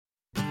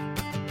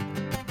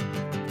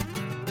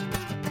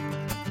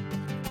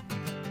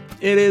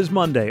It is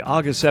Monday,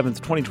 August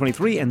 7th,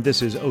 2023, and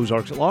this is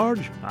Ozarks at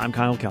Large. I'm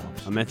Kyle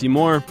Kellums. I'm Matthew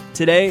Moore.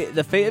 Today,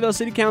 the Fayetteville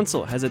City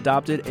Council has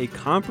adopted a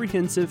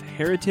comprehensive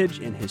heritage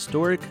and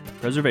historic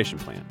preservation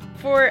plan.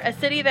 For a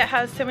city that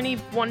has so many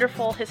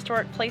wonderful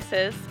historic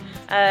places,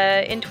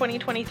 in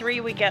 2023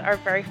 we get our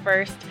very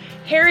first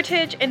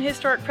heritage and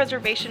historic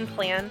preservation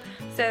plan.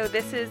 So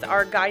this is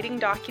our guiding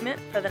document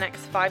for the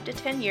next 5 to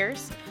 10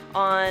 years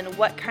on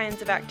what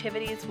kinds of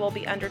activities we'll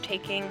be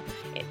undertaking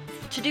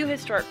to do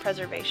historic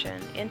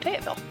preservation in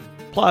Fayetteville.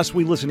 Plus,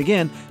 we listen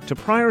again to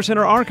Prior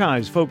Center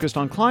archives focused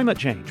on climate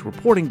change,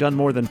 reporting done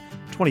more than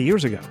 20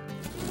 years ago.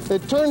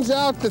 It turns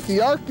out that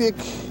the Arctic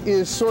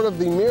is sort of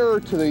the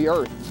mirror to the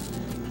Earth.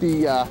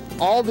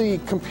 All the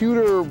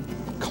computer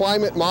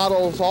climate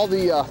models, all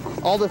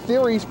the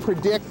theories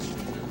predict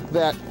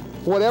that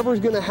whatever's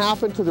going to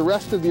happen to the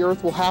rest of the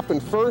Earth will happen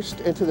first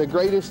and to the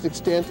greatest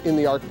extent in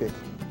the Arctic.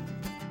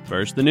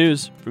 First, the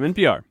news from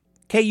NPR.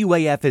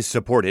 KUAF is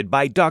supported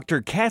by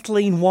Dr.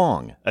 Kathleen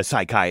Wong, a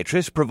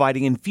psychiatrist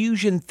providing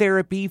infusion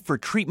therapy for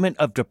treatment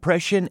of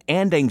depression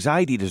and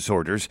anxiety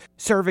disorders,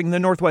 serving the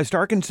Northwest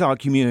Arkansas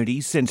community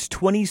since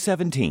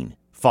 2017.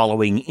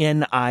 Following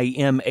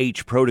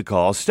NIMH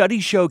protocol,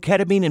 studies show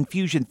ketamine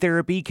infusion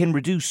therapy can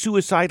reduce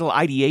suicidal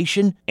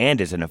ideation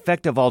and is an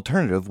effective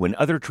alternative when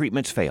other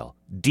treatments fail.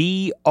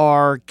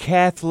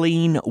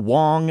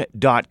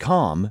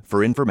 drkathleenwong.com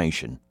for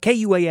information.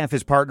 KUAF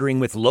is partnering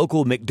with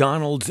local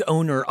McDonald's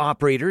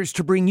owner-operators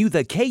to bring you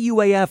the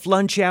KUAF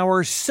Lunch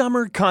Hour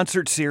Summer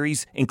Concert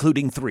Series,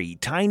 including 3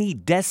 tiny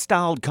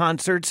desk-styled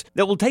concerts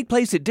that will take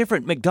place at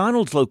different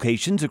McDonald's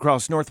locations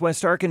across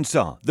Northwest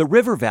Arkansas, the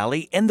River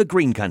Valley, and the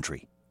Green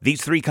Country.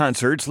 These 3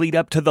 concerts lead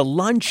up to the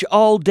Lunch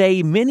All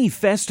Day Mini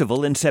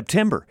Festival in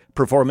September.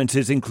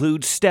 Performances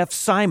include Steph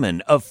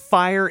Simon of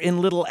Fire in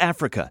Little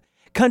Africa,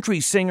 country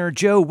singer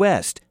Joe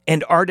West,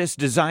 and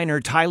artist-designer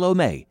Tylo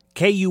May.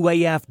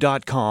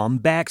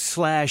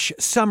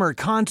 KUAF.com/summer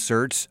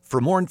concerts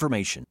for more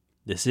information.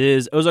 This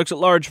is Ozarks at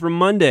Large for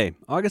Monday,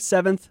 August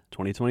 7th,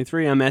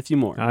 2023. I'm Matthew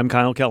Moore. I'm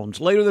Kyle Kellums.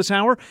 Later this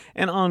hour,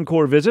 an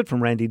encore visit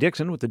from Randy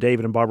Dixon with the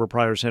David and Barbara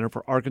Pryor Center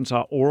for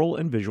Arkansas Oral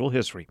and Visual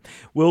History.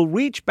 We'll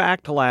reach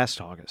back to last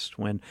August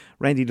when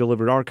Randy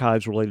delivered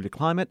archives related to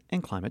climate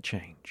and climate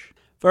change.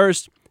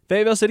 First,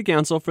 Fayetteville City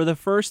Council for the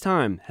first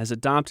time has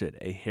adopted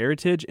a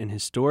heritage and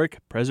historic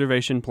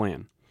preservation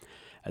plan.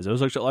 As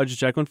Ozarks at Large's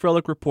Jacqueline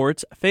Froelich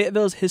reports,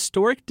 Fayetteville's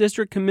Historic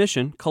District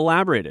Commission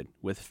collaborated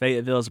with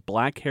Fayetteville's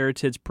Black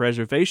Heritage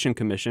Preservation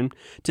Commission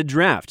to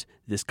draft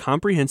this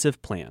comprehensive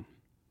plan.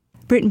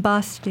 Britton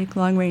Bostic,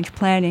 Long-Range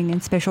Planning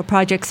and Special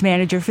Projects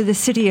Manager for the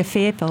City of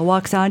Fayetteville,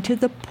 walks onto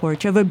the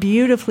porch of a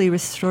beautifully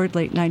restored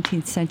late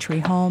 19th century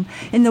home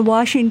in the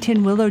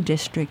Washington Willow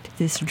District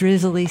this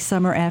drizzly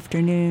summer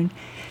afternoon.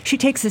 She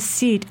takes a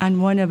seat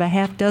on one of a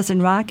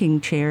half-dozen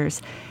rocking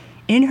chairs.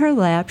 In her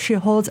lap, she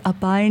holds a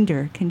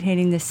binder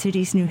containing the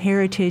city's new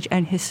heritage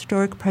and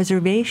historic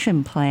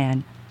preservation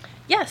plan.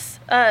 Yes,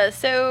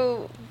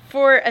 so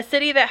for a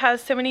city that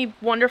has so many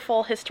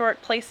wonderful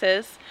historic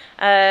places,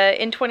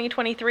 in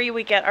 2023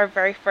 we get our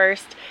very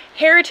first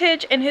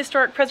heritage and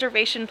historic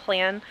preservation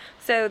plan.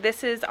 So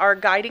this is our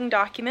guiding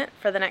document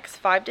for the next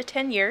 5 to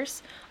 10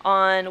 years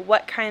on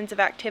what kinds of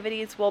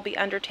activities we'll be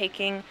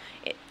undertaking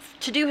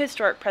to do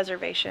historic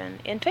preservation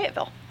in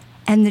Fayetteville.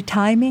 And the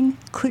timing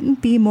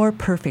couldn't be more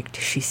perfect,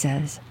 she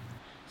says.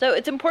 So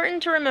it's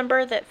important to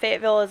remember that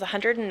Fayetteville is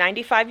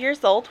 195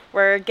 years old.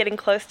 We're getting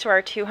close to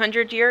our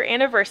 200-year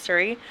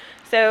anniversary.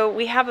 So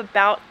we have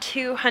about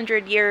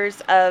 200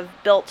 years of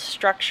built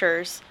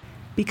structures.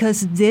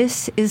 Because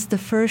this is the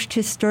first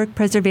historic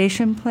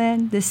preservation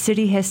plan, the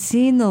city has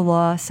seen the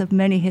loss of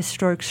many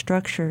historic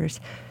structures.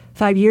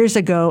 5 years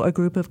ago, a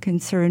group of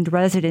concerned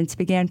residents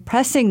began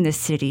pressing the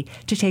city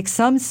to take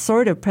some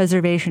sort of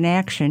preservation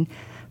action.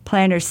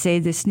 Planners say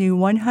this new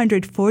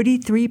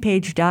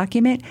 143-page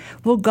document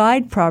will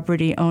guide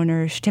property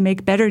owners to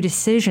make better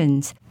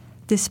decisions.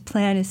 This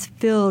plan is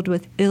filled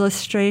with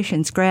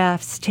illustrations,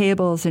 graphs,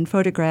 tables, and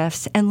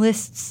photographs, and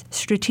lists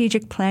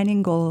strategic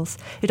planning goals.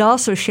 It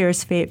also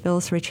shares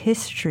Fayetteville's rich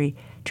history,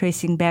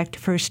 tracing back to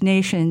First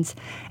Nations,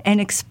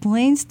 and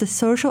explains the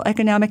social,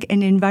 economic,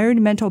 and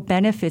environmental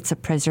benefits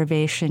of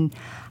preservation.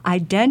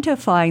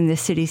 Identifying the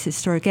city's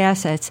historic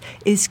assets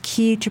is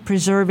key to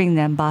preserving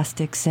them,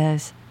 Bostic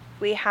says.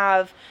 We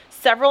have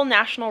several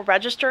National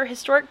Register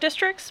historic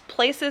districts,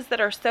 places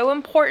that are so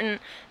important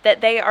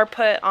that they are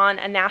put on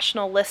a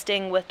national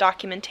listing with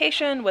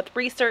documentation, with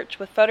research,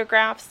 with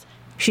photographs.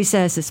 She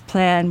says this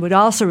plan would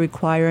also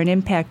require an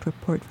impact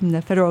report from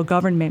the federal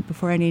government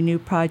before any new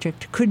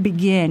project could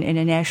begin in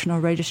a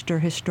National Register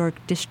historic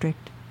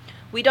district.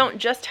 We don't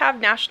just have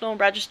National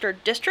Register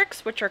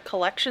districts, which are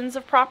collections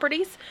of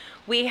properties.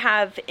 We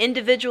have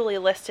individually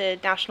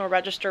listed National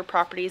Register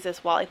properties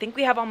as well. I think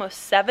we have almost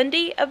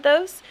 70 of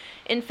those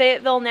in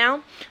Fayetteville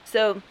now.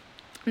 So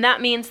that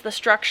means the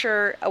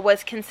structure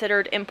was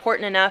considered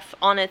important enough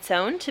on its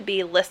own to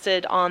be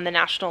listed on the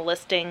national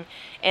listing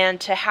and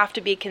to have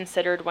to be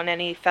considered when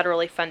any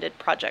federally funded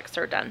projects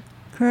are done.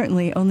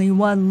 Currently, only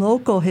one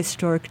local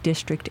historic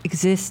district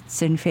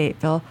exists in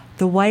Fayetteville,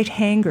 the White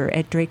Hangar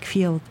at Drake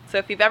Field. So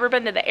if you've ever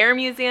been to the Air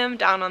Museum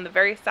down on the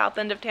very south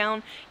end of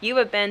town, you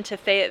have been to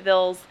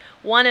Fayetteville's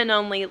one and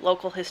only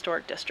local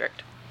historic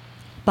district.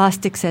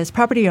 Bostic says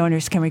property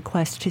owners can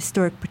request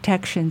historic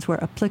protections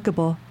where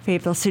applicable.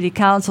 Fayetteville City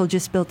Council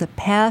just built a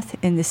path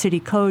in the city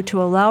code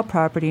to allow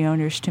property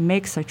owners to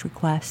make such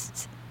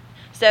requests.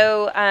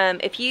 So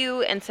if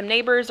you and some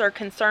neighbors are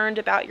concerned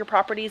about your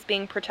properties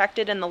being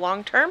protected in the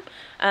long term,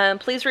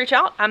 please reach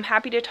out. I'm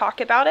happy to talk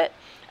about it.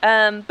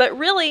 But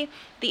really,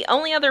 the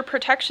only other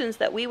protections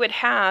that we would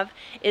have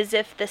is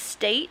if the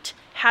state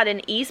had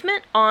an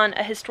easement on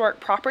a historic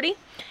property,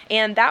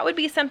 and that would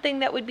be something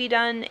that would be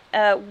done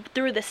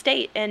through the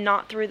state and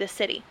not through the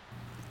city.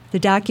 The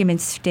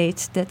document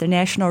states that the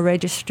National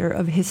Register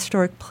of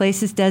Historic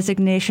Places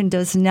designation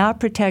does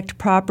not protect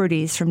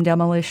properties from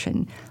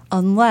demolition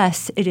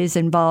unless it is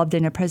involved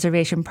in a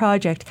preservation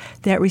project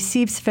that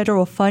receives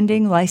federal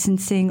funding,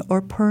 licensing,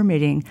 or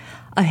permitting.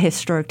 A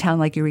historic town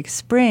like Eureka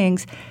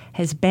Springs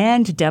has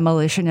banned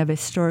demolition of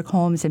historic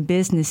homes and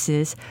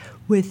businesses,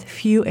 with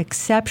few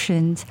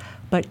exceptions,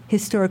 but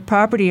historic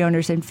property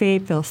owners in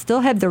Fayetteville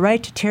still have the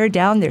right to tear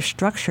down their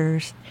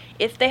structures.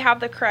 If they have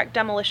the correct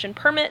demolition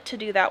permit to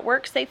do that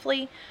work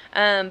safely,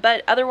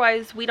 but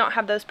otherwise we don't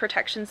have those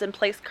protections in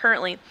place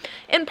currently.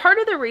 And part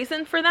of the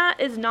reason for that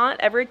is not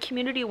every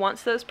community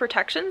wants those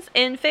protections,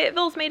 and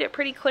Fayetteville's made it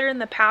pretty clear in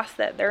the past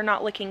that they're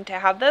not looking to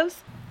have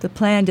those. The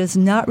plan does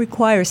not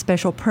require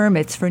special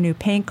permits for new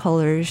paint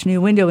colors, new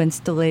window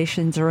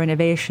installations, or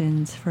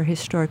renovations for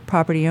historic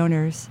property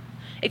owners.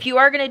 If you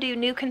are going to do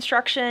new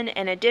construction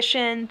and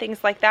addition,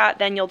 things like that,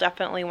 then you'll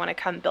definitely want to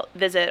come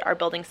visit our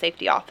building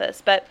safety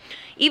office. But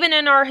even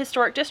in our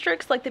historic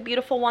districts, like the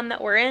beautiful one that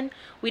we're in,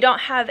 we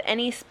don't have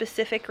any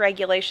specific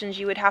regulations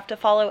you would have to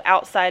follow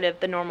outside of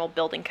the normal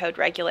building code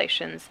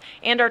regulations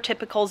and our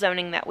typical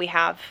zoning that we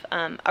have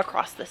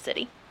across the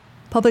city.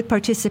 Public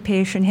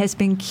participation has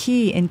been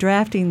key in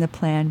drafting the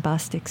plan,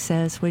 Bostic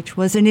says, which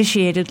was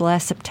initiated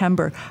last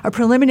September. A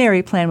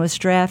preliminary plan was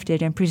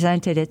drafted and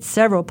presented at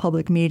several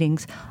public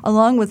meetings,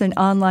 along with an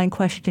online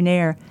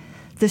questionnaire.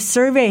 The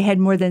survey had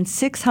more than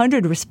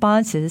 600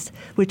 responses,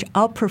 which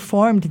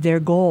outperformed their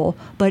goal.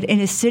 But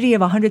in a city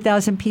of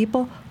 100,000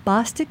 people,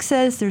 Bostic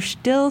says they're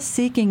still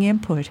seeking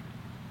input.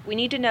 We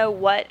need to know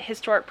what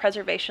historic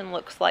preservation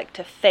looks like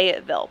to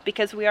Fayetteville,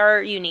 because we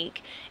are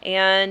unique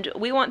and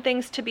we want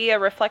things to be a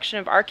reflection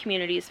of our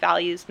community's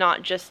values,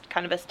 not just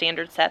kind of a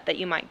standard set that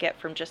you might get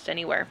from just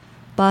anywhere.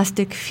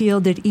 Bostic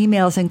fielded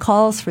emails and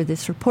calls for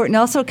this report and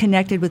also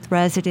connected with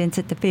residents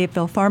at the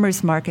Fayetteville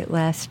Farmers Market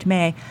last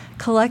May,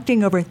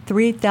 collecting over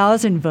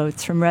 3,000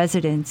 votes from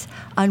residents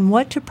on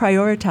what to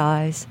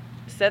prioritize.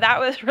 So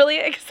that was really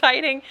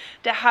exciting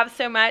to have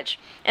so much.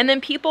 And then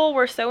people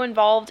were so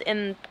involved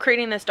in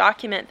creating this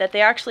document that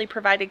they actually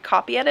provided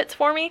copy edits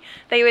for me.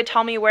 They would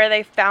tell me where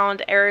they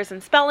found errors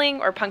in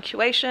spelling or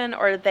punctuation,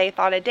 or they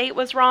thought a date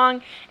was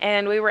wrong,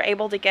 and we were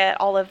able to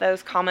get all of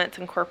those comments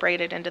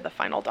incorporated into the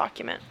final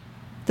document.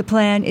 The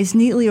plan is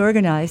neatly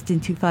organized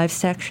into 5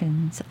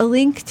 sections. A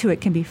link to it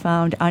can be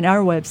found on our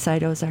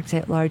website,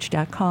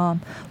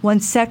 ozarksatlarge.com. One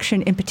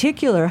section in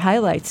particular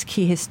highlights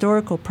key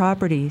historical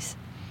properties.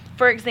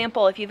 For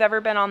example, if you've ever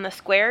been on the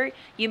square,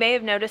 you may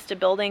have noticed a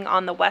building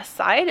on the west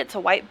side. It's a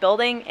white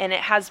building and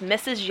it has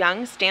Mrs.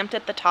 Young stamped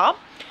at the top.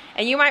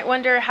 And you might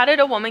wonder, how did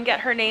a woman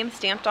get her name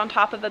stamped on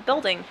top of a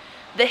building?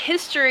 The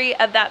history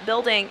of that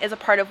building is a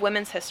part of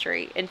women's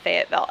history in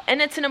Fayetteville.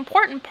 And it's an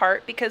important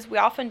part because we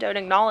often don't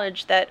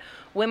acknowledge that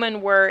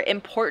women were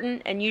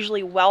important and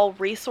usually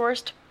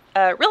well-resourced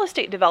real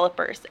estate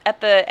developers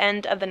at the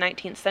end of the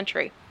 19th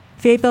century.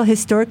 Fayetteville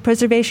Historic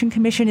Preservation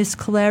Commission is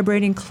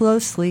collaborating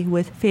closely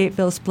with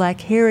Fayetteville's Black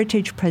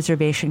Heritage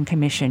Preservation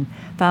Commission,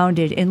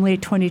 founded in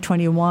late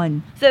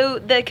 2021. So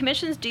the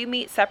commissions do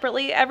meet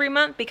separately every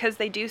month because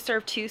they do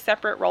serve 2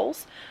 separate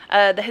roles.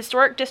 The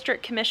Historic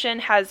District Commission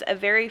has a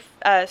very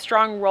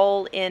strong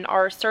role in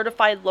our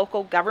certified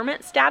local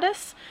government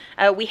status.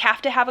 We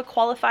have to have a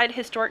qualified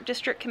Historic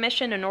District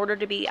Commission in order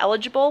to be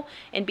eligible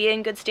and be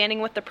in good standing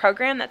with the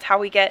program. That's how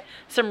we get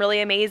some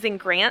really amazing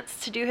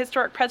grants to do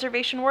historic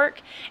preservation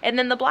work. And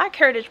then the Black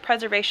Heritage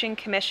Preservation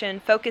Commission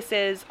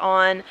focuses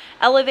on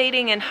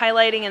elevating and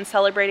highlighting and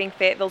celebrating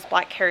Fayetteville's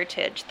Black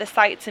heritage, the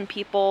sites and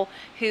people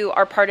who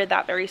are part of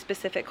that very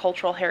specific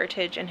cultural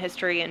heritage and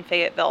history in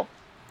Fayetteville.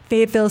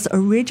 Fayetteville's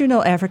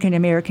original African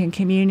American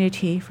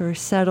community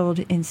first settled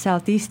in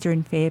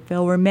southeastern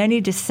Fayetteville, where many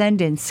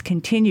descendants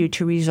continue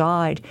to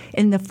reside,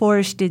 in the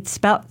forested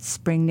Spout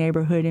Spring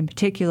neighborhood in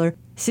particular,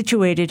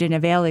 situated in a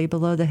valley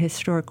below the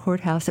historic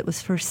courthouse that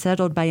was first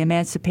settled by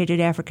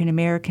emancipated African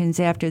Americans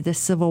after the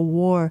Civil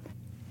War.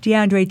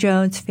 DeAndre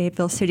Jones,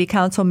 Fayetteville City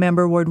Council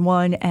member, Ward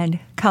 1, and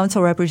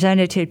council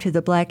representative to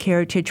the Black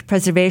Heritage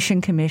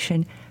Preservation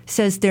Commission,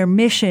 says their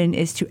mission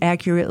is to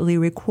accurately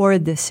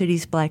record the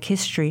city's Black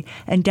history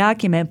and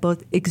document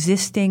both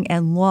existing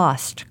and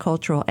lost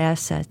cultural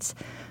assets.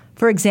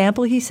 For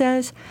example, he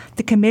says,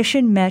 the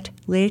commission met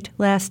late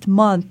last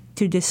month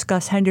to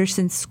discuss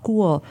Henderson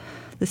School.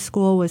 The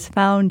school was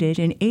founded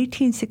in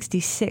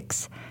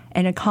 1866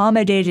 and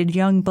accommodated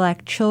young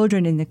black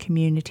children in the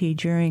community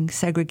during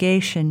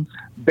segregation.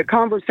 The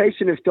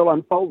conversation is still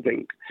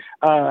unfolding.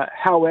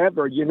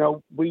 However,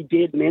 we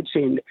did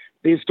mention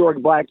the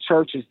historic black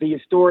churches, the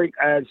historic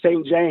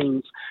St.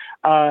 James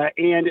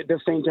and the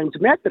St. James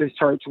Methodist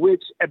Church,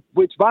 which,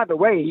 by the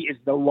way, is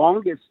the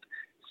longest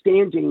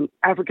standing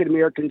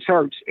African-American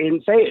church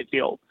in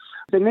Fayetteville.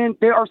 And then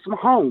there are some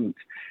homes.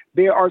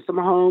 There are some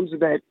homes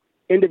that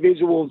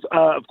individuals,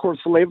 of course,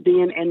 lived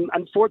in, and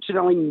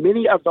unfortunately,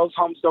 many of those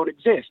homes don't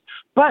exist.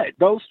 But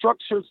those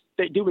structures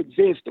that do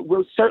exist,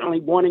 we're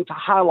certainly wanting to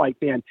highlight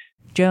them.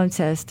 Jones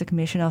says the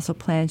commission also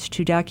plans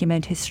to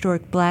document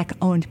historic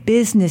black-owned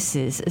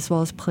businesses, as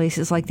well as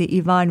places like the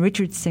Yvonne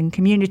Richardson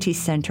Community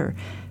Center,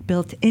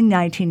 built in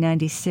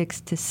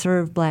 1996 to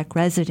serve black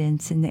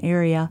residents in the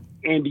area.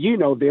 And you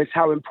know this,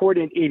 how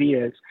important it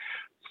is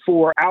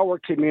for our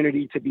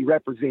community to be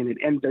represented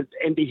and the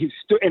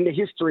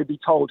history be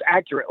told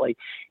accurately.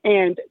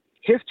 And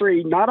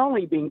history not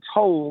only being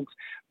told,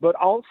 but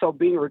also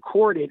being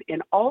recorded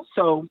and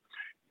also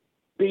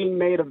being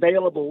made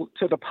available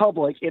to the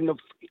public in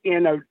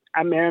a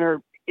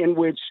manner in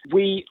which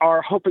we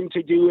are hoping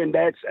to do, and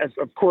that's,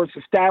 of course,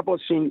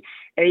 establishing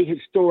a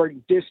historic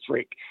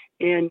district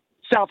in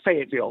South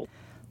Fayetteville.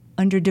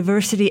 Under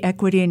diversity,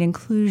 equity, and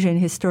inclusion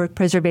historic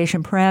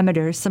preservation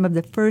parameters, some of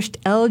the first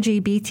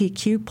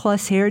LGBTQ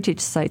plus heritage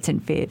sites in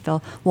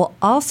Fayetteville will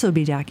also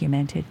be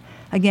documented.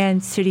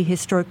 Again, City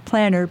Historic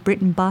Planner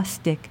Britton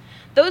Bostic.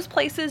 Those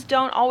places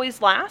don't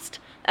always last.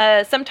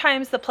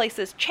 Sometimes the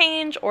places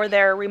change, or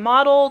they're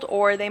remodeled,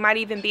 or they might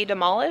even be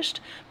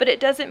demolished, but it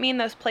doesn't mean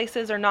those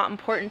places are not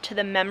important to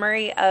the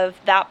memory of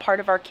that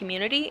part of our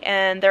community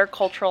and their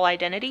cultural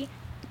identity.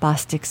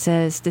 Bostic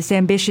says this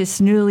ambitious,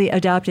 newly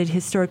adopted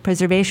historic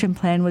preservation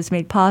plan was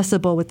made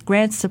possible with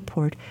grant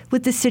support,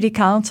 with the City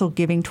Council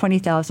giving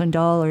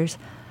 $20,000,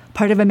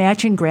 part of a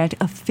matching grant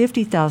of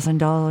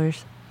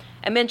 $50,000.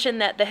 I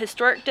mentioned that the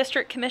Historic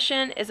District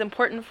Commission is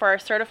important for our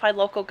certified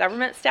local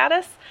government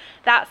status.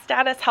 That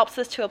status helps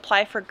us to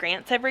apply for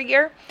grants every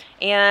year,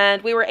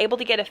 and we were able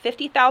to get a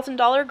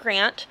 $50,000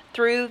 grant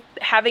through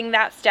having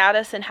that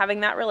status and having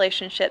that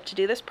relationship to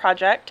do this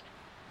project.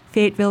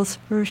 Fayetteville's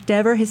first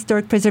ever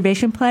historic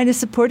preservation plan is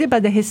supported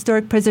by the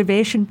Historic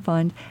Preservation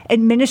Fund,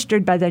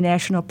 administered by the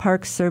National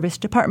Park Service,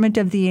 Department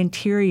of the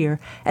Interior,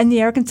 and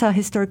the Arkansas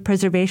Historic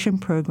Preservation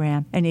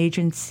Program, an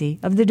agency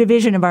of the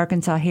Division of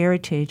Arkansas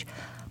Heritage.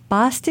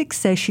 Bostic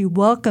says she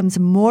welcomes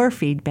more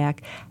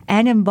feedback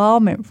and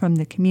involvement from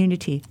the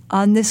community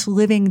on this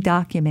living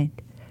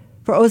document.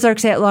 For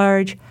Ozarks at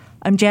Large,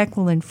 I'm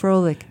Jacqueline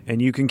Froelich.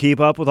 And you can keep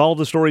up with all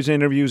the stories and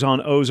interviews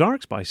on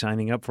Ozarks by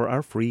signing up for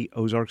our free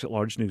Ozarks at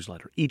Large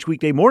newsletter. Each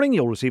weekday morning,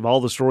 you'll receive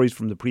all the stories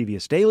from the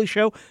previous daily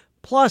show,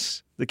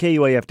 plus the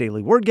KUAF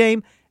Daily Word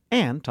Game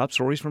and top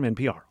stories from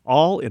NPR,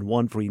 all in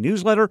one free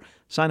newsletter.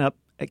 Sign up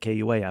at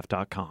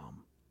KUAF.com.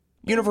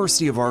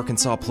 University of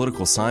Arkansas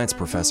political science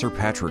professor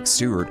Patrick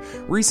Stewart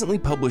recently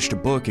published a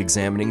book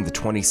examining the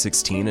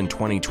 2016 and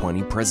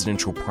 2020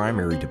 presidential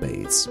primary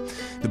debates.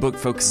 The book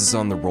focuses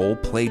on the role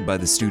played by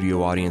the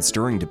studio audience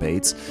during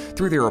debates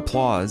through their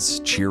applause,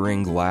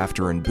 cheering,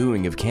 laughter, and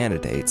booing of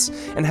candidates,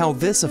 and how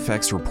this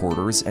affects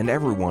reporters and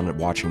everyone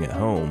watching at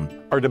home.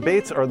 Our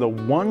debates are the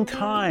one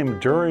time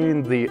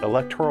during the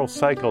electoral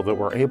cycle that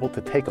we're able to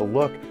take a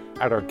look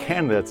at our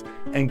candidates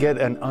and get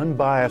an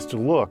unbiased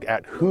look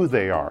at who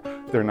they are.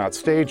 They're not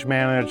stage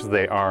managed,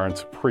 they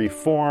aren't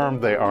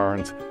preformed, they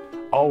aren't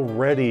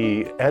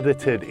already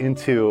edited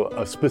into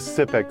a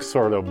specific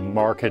sort of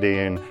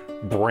marketing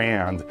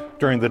brand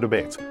during the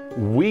debates.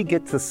 We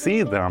get to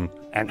see them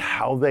and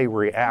how they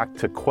react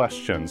to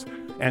questions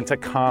and to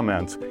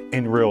comments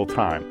in real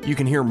time. You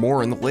can hear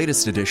more in the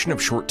latest edition of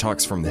Short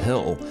Talks from the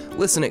Hill.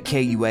 Listen at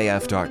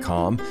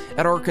KUAF.com,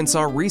 at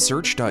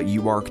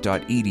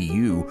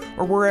arkansasresearch.uark.edu,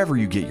 or wherever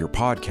you get your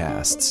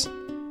podcasts.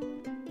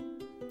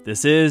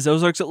 This is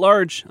Ozarks at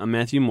Large. I'm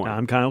Matthew Moore.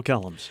 I'm Kyle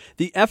Kellums.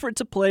 The effort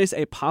to place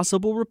a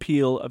possible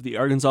repeal of the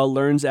Arkansas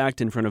LEARNS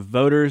Act in front of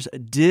voters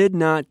did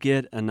not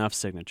get enough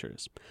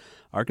signatures.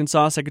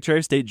 Arkansas Secretary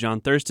of State John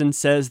Thurston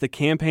says the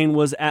campaign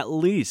was at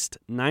least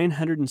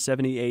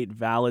 978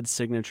 valid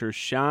signatures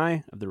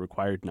shy of the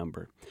required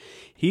number.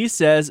 He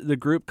says the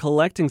group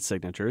collecting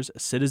signatures,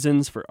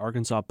 Citizens for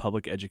Arkansas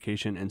Public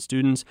Education and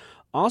Students,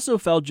 also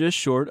fell just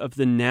short of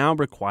the now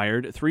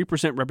required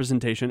 3%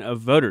 representation of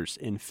voters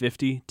in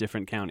 50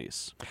 different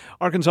counties.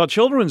 Arkansas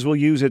Children's will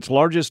use its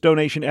largest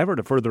donation ever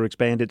to further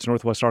expand its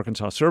Northwest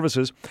Arkansas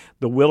services.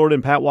 The Willard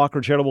and Pat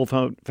Walker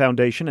Charitable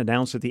Foundation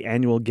announced at the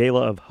annual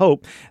Gala of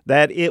Hope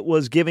that it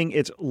was giving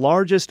its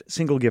largest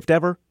single gift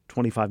ever,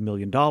 $25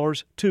 million,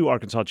 to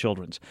Arkansas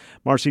Children's.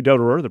 Marcy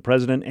Doderer, the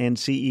president and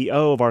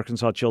CEO of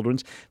Arkansas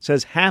Children's,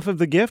 says half of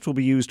the gift will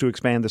be used to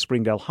expand the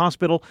Springdale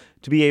Hospital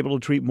to be able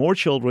to treat more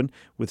children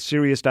with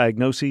serious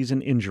diagnoses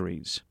and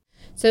injuries.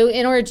 So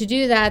in order to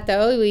do that,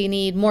 though, we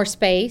need more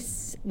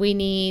space, we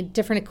need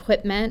different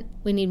equipment,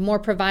 we need more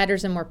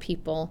providers and more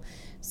people.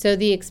 So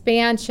the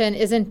expansion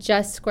isn't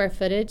just square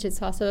footage,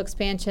 it's also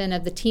expansion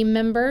of the team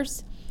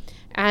members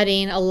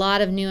adding a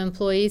lot of new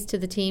employees to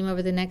the team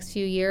over the next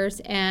few years,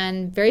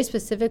 and very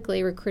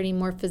specifically recruiting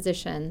more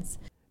physicians.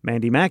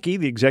 Mandy Mackey,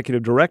 the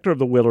executive director of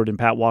the Willard and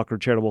Pat Walker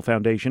Charitable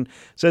Foundation,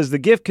 says the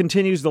gift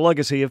continues the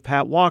legacy of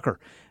Pat Walker.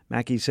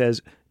 Mackey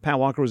says Pat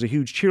Walker was a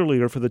huge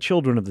cheerleader for the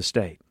children of the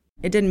state.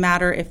 It didn't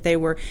matter if they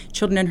were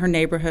children in her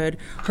neighborhood,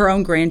 her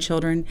own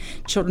grandchildren,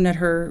 children at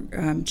her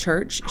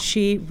church.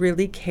 She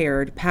really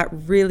cared. Pat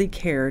really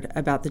cared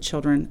about the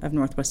children of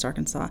Northwest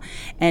Arkansas.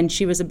 And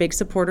she was a big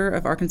supporter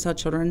of Arkansas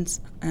Children's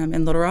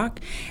in Little Rock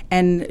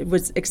and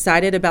was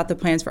excited about the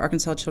plans for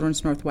Arkansas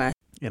Children's Northwest.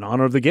 In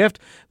honor of the gift,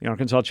 the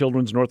Arkansas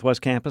Children's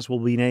Northwest Campus will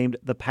be named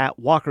the Pat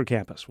Walker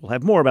Campus. We'll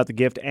have more about the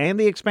gift and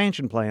the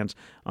expansion plans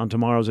on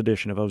tomorrow's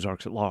edition of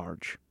Ozarks at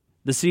Large.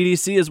 The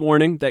CDC is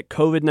warning that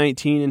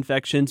COVID-19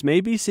 infections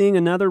may be seeing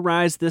another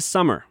rise this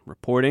summer,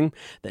 reporting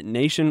that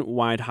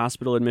nationwide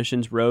hospital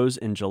admissions rose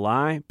in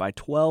July by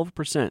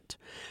 12%.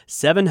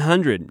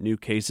 700 new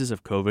cases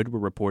of COVID were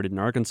reported in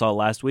Arkansas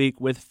last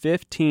week, with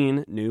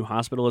 15 new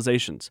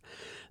hospitalizations.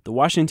 The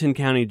Washington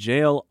County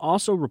Jail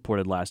also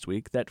reported last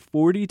week that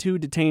 42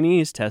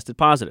 detainees tested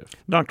positive.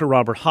 Dr.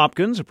 Robert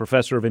Hopkins, a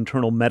professor of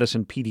internal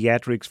medicine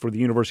pediatrics for the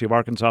University of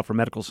Arkansas for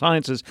Medical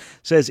Sciences,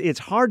 says it's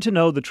hard to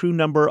know the true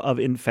number of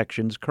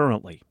infections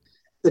currently.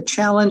 The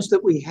challenge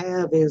that we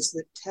have is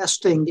that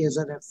testing is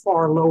at a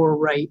far lower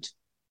rate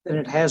than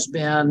it has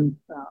been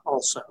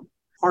also.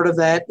 Part of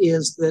that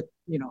is that,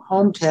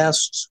 home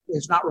tests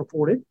is not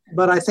reported,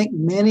 but I think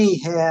many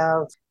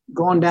have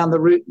gone down the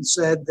route and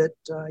said that,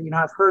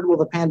 I've heard, well,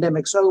 the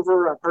pandemic's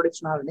over. I've heard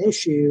it's not an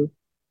issue.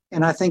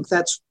 And I think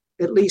that's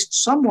at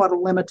least somewhat a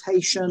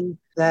limitation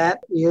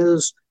that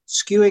is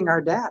skewing our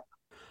data.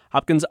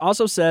 Hopkins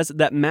also says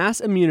that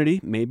mass immunity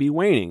may be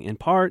waning, in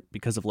part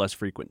because of less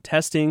frequent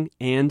testing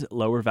and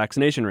lower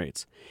vaccination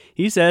rates.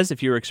 He says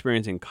if you're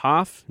experiencing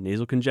cough,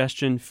 nasal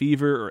congestion,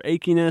 fever, or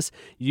achiness,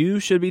 you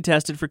should be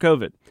tested for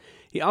COVID.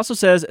 He also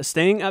says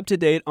staying up to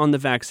date on the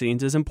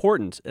vaccines is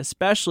important,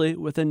 especially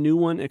with a new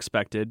one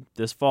expected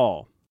this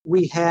fall.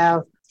 We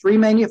have 3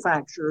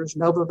 manufacturers,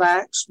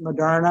 Novavax,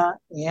 Moderna,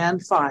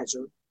 and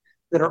Pfizer,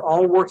 that are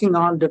all working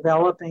on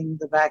developing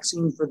the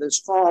vaccine for this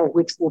fall,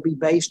 which will be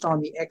based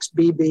on the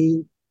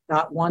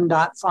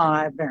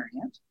XBB.1.5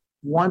 variant.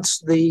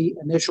 Once the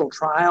initial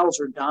trials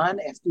are done,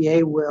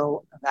 FDA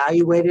will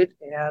evaluate it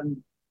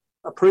and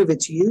approve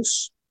its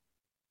use.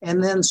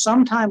 And then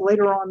sometime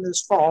later on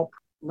this fall,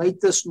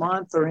 late this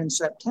month or in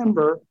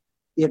September,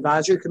 the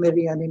Advisory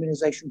Committee on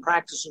Immunization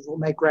Practices will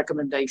make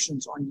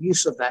recommendations on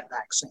use of that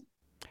vaccine.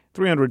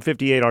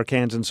 358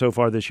 Arkansans so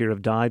far this year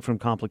have died from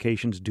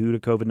complications due to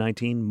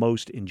COVID-19,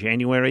 most in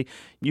January.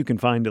 You can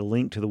find a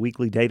link to the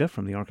weekly data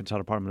from the Arkansas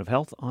Department of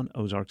Health on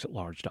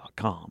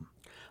ozarksatlarge.com.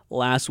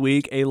 Last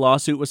week, a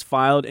lawsuit was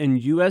filed in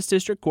U.S.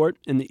 District Court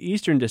in the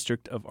Eastern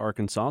District of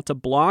Arkansas to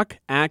block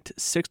Act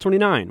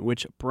 629,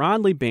 which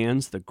broadly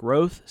bans the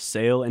growth,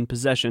 sale, and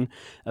possession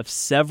of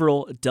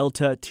several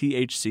Delta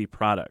THC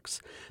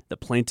products. The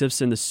plaintiffs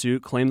in the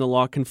suit claim the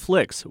law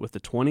conflicts with the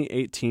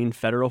 2018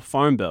 federal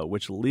Farm Bill,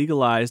 which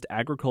legalized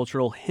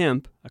agricultural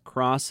hemp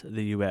across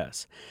the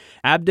U.S.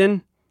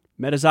 Abden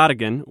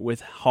Metazadigan with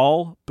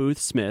Hall Booth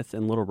Smith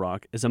in Little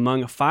Rock is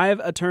among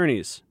 5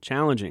 attorneys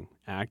challenging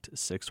Act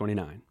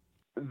 629.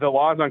 The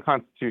law is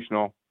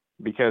unconstitutional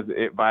because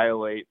it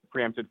violates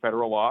preempted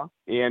federal law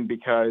and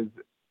because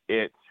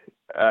it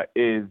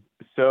is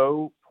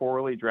so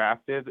poorly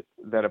drafted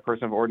that a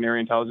person of ordinary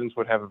intelligence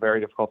would have a very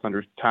difficult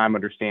time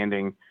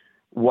understanding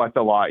what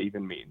the law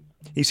even means.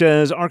 He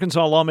says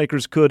Arkansas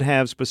lawmakers could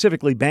have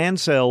specifically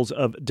banned sales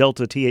of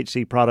Delta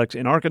THC products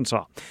in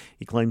Arkansas.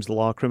 He claims the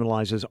law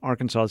criminalizes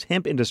Arkansas's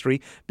hemp industry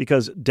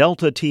because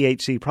Delta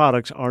THC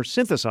products are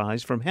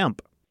synthesized from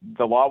hemp.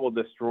 The law will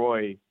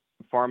destroy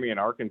farming in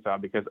Arkansas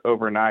because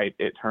overnight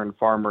it turned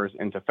farmers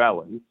into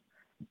felons,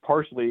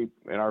 partially,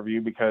 in our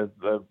view, because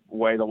the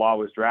way the law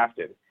was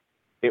drafted.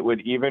 It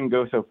would even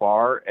go so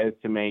far as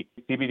to make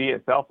CBD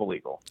itself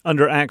illegal.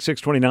 Under Act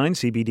 629,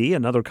 CBD,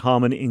 another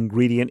common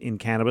ingredient in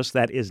cannabis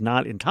that is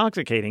not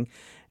intoxicating,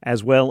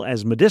 as well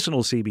as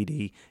medicinal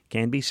CBD,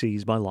 can be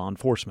seized by law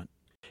enforcement.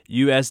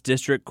 U.S.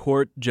 District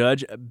Court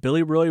Judge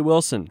Billy Roy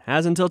Wilson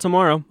has until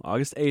tomorrow,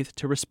 August 8th,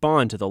 to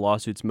respond to the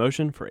lawsuit's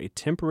motion for a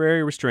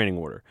temporary restraining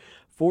order.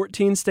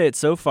 14 states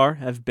so far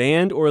have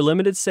banned or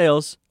limited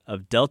sales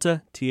of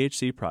Delta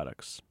THC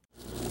products.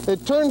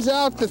 It turns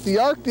out that the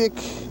Arctic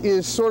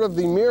is sort of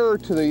the mirror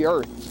to the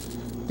Earth.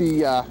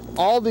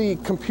 All the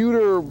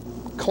computer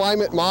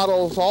climate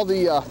models, all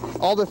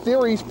the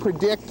theories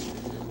predict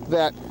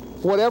that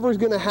whatever's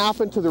going to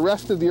happen to the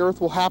rest of the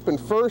Earth will happen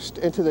first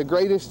and to the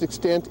greatest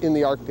extent in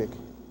the Arctic.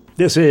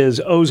 This is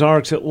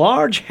Ozarks at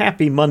Large.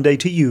 Happy Monday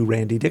to you,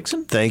 Randy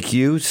Dixon. Thank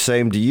you.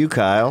 Same to you,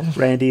 Kyle.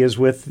 Randy is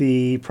with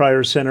the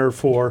Pryor Center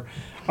for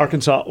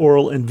Arkansas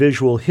Oral and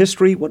Visual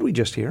History. What did we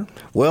just hear?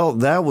 Well,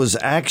 that was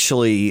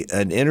actually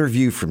an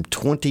interview from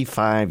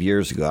 25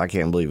 years ago. I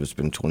can't believe it's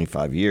been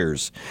 25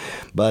 years.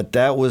 But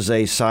that was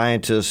a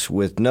scientist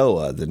with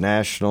NOAA, the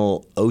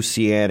National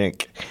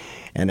Oceanic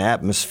and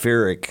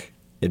Atmospheric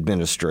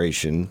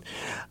Administration,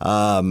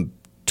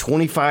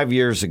 25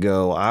 years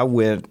ago, I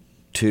went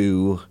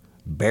to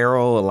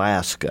Barrow,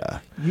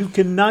 Alaska. You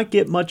cannot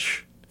get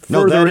much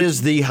further. No, that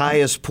is the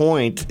highest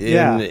point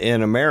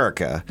in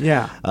America.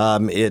 Yeah.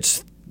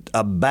 It's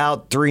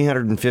about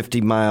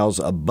 350 miles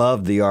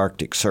above the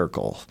Arctic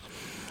Circle.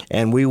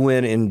 And we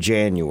went in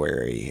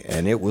January,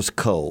 and it was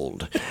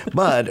cold.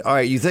 But, all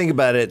right, you think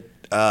about it,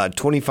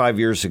 25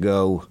 years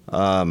ago,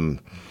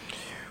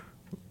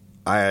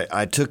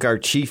 I took our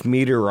chief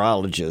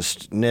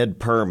meteorologist, Ned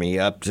Permy,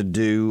 up to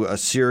do a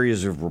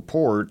series of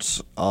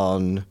reports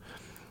on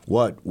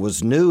what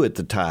was new at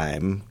the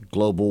time,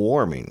 global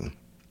warming.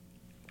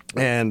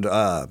 And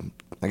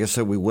like I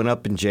said, we went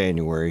up in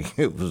January.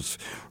 It was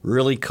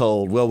really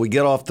cold. Well, we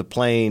get off the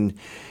plane,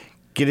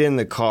 get in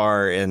the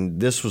car, and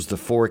this was the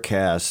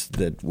forecast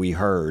that we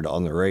heard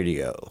on the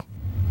radio.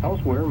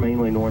 Elsewhere,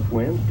 mainly north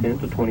winds 10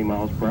 to 20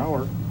 miles per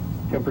hour.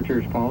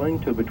 Temperatures falling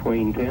to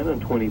between 10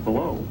 and 20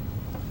 below.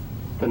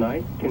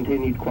 Tonight,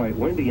 continued quite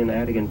windy in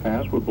Adigan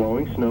Pass with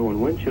blowing snow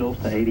and wind chills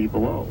to 80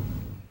 below.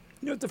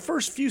 You know, the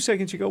first few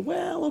seconds you go,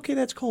 well, okay,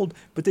 that's cold.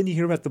 But then you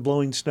hear about the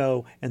blowing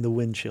snow and the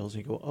wind chills,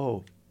 and you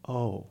go,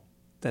 oh,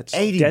 that's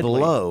 80 deadly.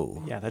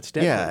 below. Yeah, that's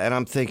deadly. Yeah, and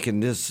I'm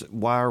thinking,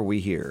 why are we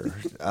here?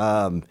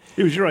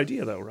 It was your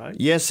idea, though, right?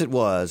 Yes, it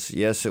was.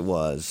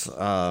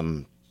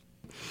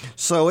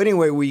 So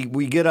anyway,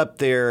 we get up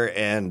there,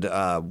 and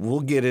we'll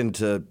get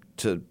into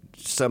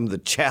some of the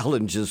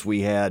challenges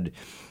we had.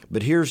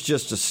 But here's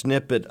just a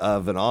snippet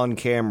of an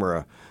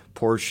on-camera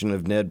portion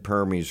of Ned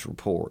Permy's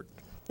report.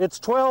 It's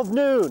 12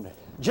 noon,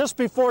 just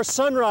before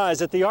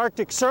sunrise at the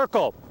Arctic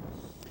Circle.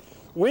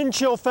 Wind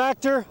chill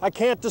factor, I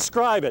can't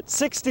describe it,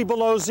 60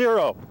 below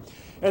zero.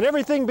 And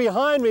everything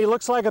behind me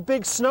looks like a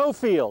big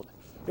snowfield.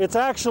 It's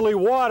actually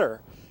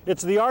water.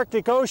 It's the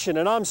Arctic Ocean,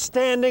 and I'm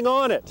standing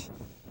on it.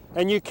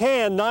 And you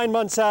can 9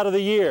 months out of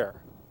the year.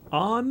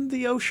 On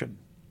the ocean.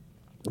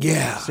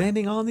 Yeah.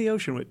 Standing on the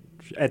ocean.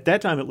 At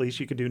that time, at least,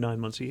 you could do 9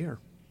 months a year.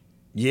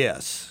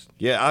 Yes.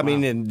 Yeah, I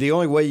mean, and the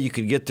only way you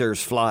could get there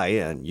is fly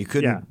in. You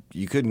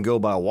couldn't go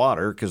by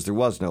water because there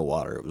was no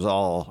water. It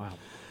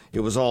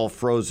was all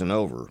frozen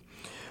over.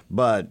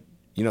 But,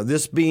 you know,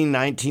 this being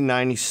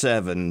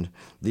 1997,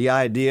 the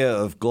idea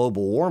of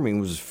global warming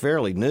was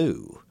fairly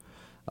new.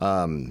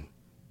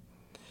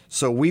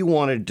 So we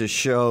wanted to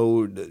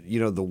show, you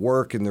know, the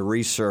work and the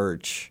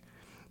research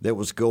that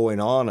was going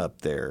on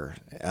up there.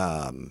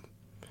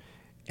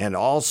 And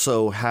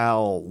also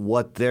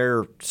what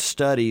their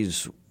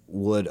studies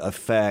would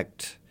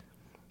affect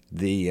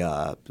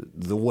the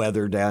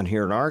weather down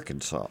here in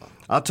Arkansas.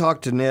 I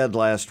talked to Ned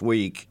last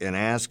week and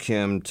asked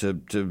him to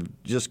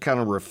just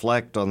kind of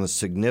reflect on the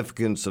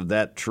significance of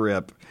that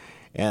trip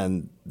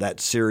and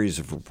that series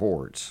of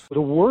reports.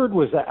 The word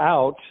was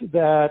out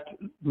that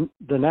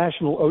the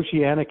National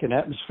Oceanic and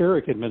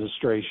Atmospheric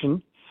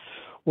Administration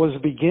was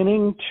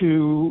beginning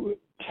to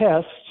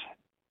test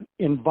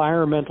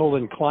environmental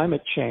and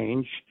climate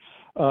change.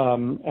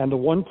 And the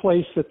one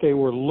place that they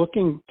were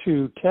looking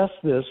to test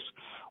this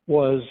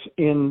was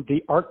in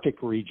the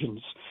Arctic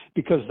regions,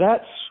 because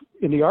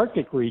in the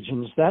Arctic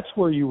regions, that's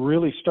where you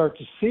really start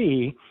to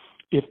see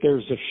if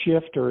there's a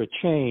shift or a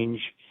change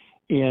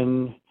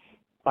in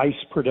ice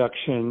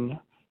production,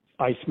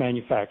 ice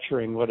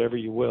manufacturing, whatever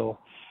you will,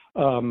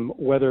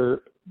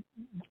 whether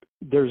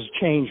there's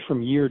change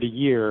from year to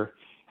year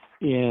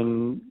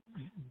in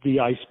the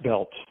ice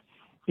belt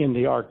in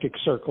the Arctic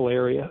Circle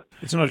area.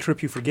 It's not a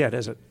trip you forget,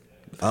 is it?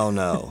 Oh,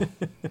 no.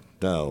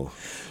 No.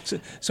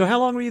 So how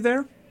long were you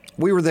there?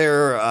 We were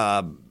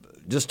there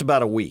just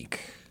about a week.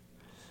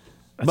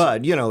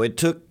 But, you know, it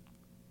took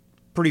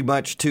pretty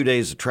much 2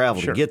 days of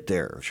travel to get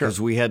there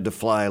because we had to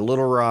fly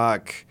Little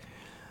Rock,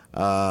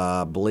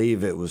 I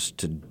believe it was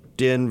to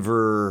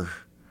Denver,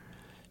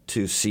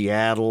 to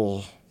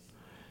Seattle,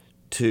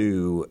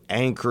 to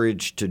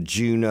Anchorage, to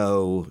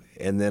Juneau,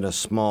 and then a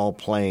small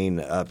plane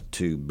up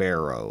to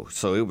Barrow.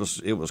 So it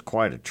was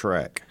quite a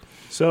trek.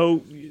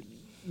 So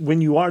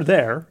when you are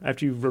there,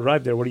 after you've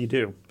arrived there, what do you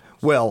do?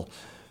 Well,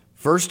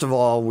 first of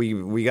all,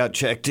 we got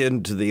checked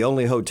into the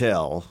only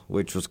hotel,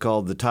 which was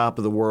called the Top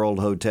of the World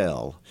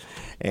Hotel.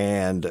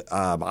 And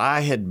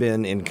I had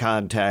been in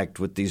contact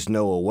with these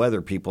NOAA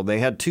weather people. They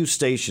had 2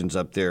 stations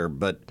up there,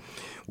 but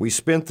we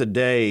spent the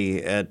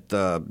day at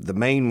the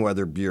main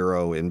weather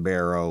bureau in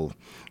Barrow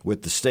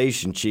with the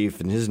station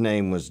chief, and his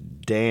name was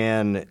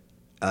Dan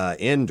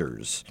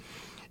Enders.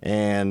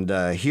 And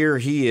here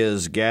he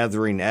is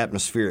gathering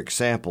atmospheric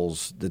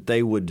samples that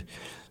they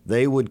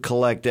would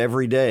collect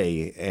every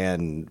day,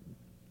 and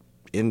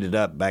ended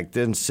up back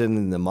then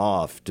sending them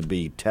off to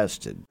be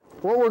tested.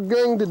 What we're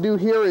going to do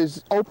here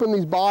is open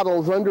these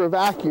bottles under a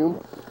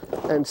vacuum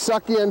and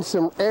suck in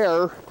some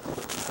air,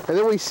 and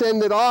then we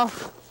send it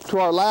off to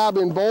our lab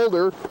in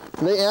Boulder,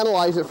 and they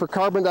analyze it for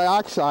carbon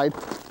dioxide,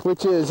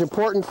 which is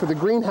important for the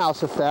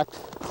greenhouse effect.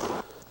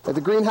 And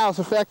the greenhouse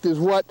effect is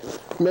what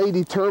may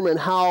determine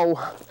how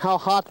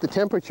hot the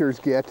temperatures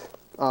get.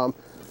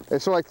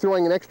 It's sort of like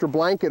throwing an extra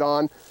blanket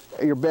on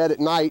your bed at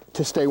night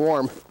to stay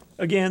warm.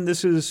 Again,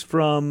 this is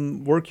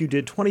from work you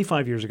did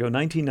 25 years ago,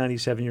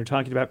 1997. You're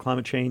talking about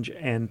climate change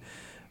and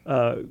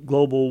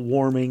global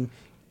warming.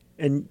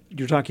 And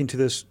you're talking to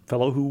this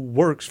fellow who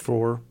works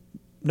for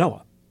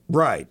NOAA.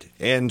 Right.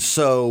 And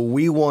so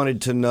we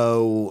wanted to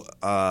know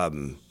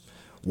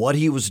what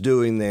he was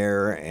doing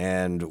there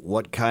and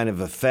what kind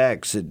of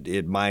effects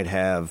it might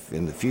have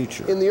in the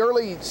future. In the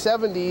early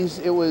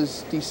 70s, it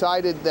was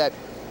decided that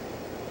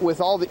with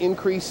all the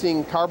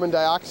increasing carbon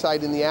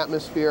dioxide in the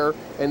atmosphere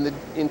and the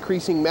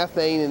increasing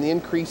methane and the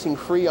increasing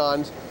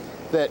freons,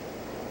 that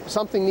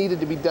something needed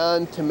to be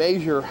done to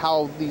measure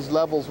how these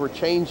levels were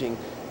changing.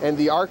 And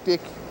the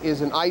Arctic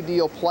is an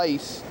ideal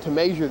place to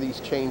measure these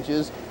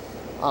changes.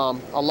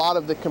 A lot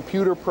of the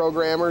computer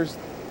programmers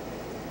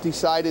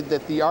decided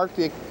that the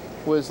Arctic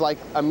was like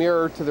a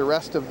mirror to the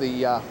rest of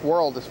the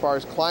world as far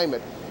as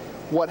climate.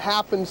 What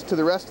happens to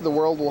the rest of the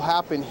world will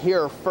happen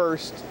here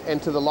first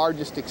and to the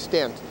largest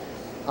extent.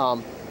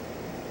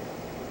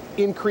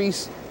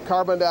 Increased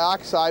carbon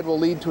dioxide will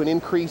lead to an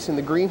increase in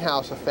the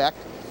greenhouse effect,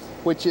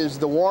 which is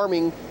the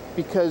warming,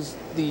 because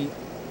the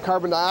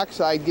carbon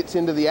dioxide gets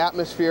into the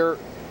atmosphere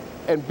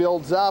and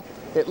builds up.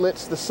 It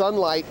lets the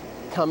sunlight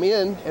come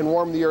in and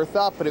warm the earth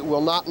up, but it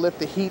will not let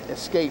the heat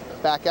escape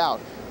back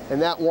out.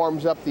 And that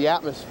warms up the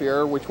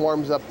atmosphere, which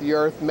warms up the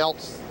earth,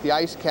 melts the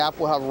ice cap.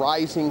 We'll have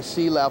rising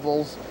sea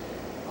levels.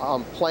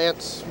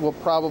 Plants will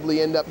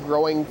probably end up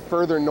growing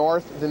further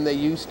north than they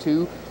used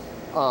to.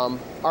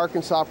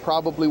 Arkansas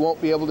probably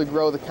won't be able to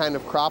grow the kind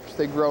of crops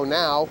they grow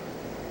now.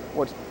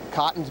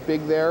 Cotton's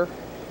big there.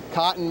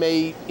 Cotton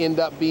may end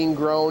up being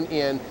grown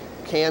in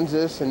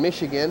Kansas and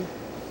Michigan.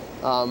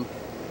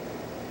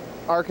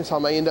 Arkansas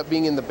may end up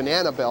being in the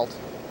banana belt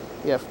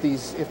if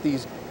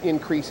these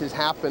increases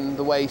happen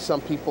the way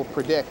some people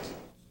predict.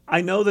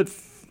 I know that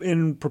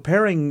in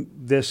preparing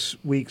this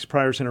week's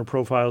Pryor Center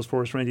profiles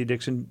for us, Randy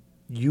Dixon,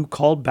 you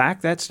called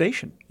back that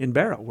station in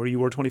Barrow where you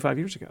were 25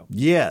 years ago.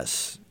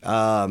 Yes.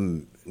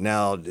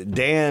 Now,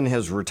 Dan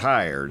has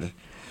retired,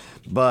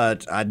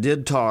 but I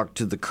did talk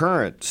to the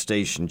current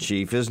station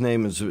chief. His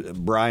name is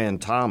Brian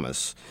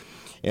Thomas.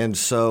 And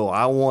so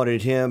I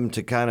wanted him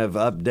to kind of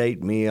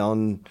update me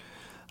on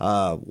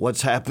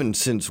what's happened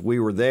since we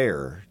were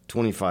there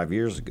 25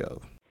 years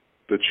ago.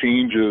 The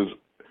changes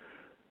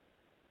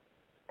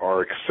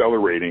are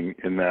accelerating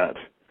in that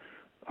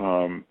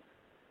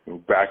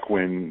back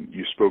when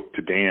you spoke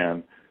to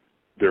Dan,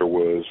 there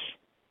was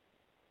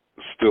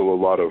still a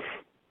lot of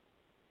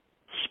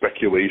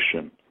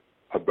speculation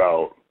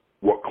about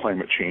what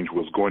climate change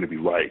was going to be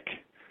like,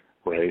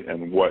 right?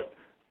 And what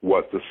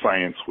the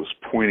science was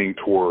pointing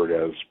toward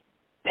as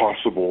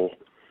possible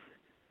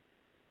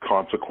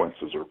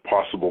consequences or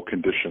possible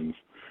conditions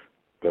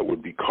that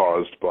would be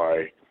caused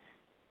by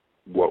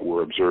what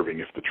we're observing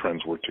if the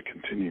trends were to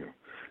continue.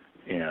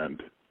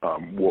 And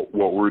what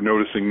we're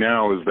noticing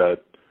now is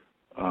that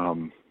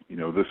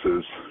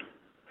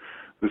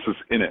this is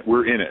in it.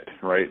 We're in it,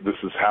 right? This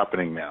is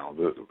happening now.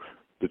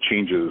 The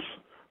changes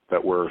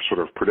that were sort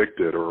of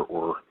predicted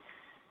or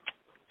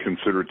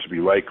considered to be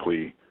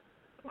likely,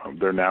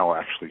 they're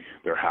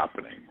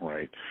happening,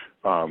 right?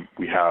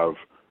 We have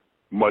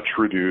much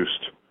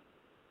reduced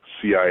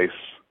sea ice,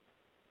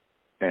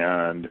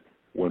 and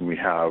when we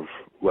have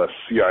less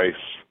sea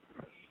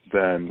ice,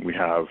 then we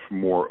have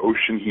more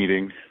ocean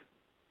heating,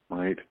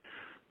 right?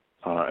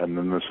 And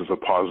then this is a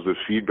positive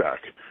feedback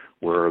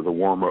where the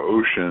warmer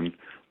ocean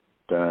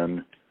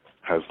then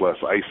has less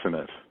ice in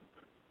it,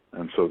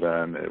 and so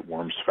then it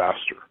warms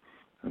faster.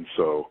 And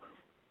so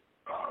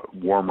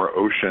warmer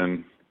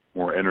ocean,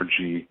 more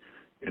energy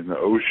in the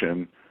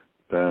ocean,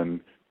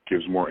 then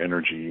gives more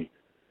energy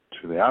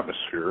to the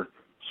atmosphere.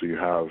 So you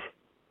have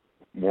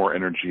more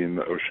energy in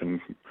the ocean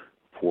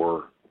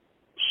for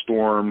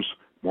storms,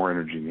 more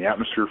energy in the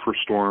atmosphere for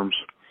storms.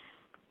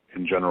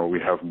 In general, we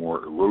have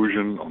more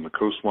erosion on the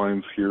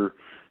coastlines here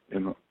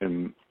in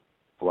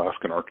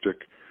Alaska and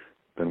Arctic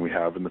than we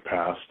have in the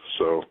past.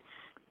 So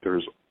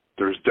there's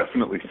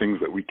definitely things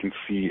that we can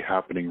see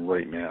happening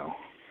right now.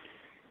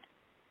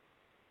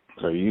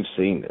 So you've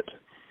seen it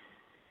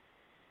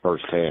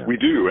firsthand. We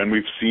do, and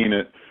we've seen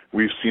it.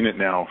 We've seen it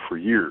now for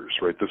years,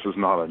 right? This is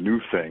not a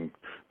new thing.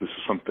 This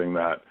is something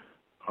that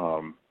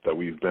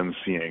we've been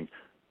seeing,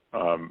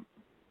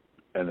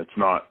 and it's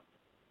not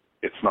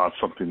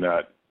something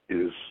that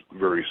is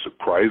very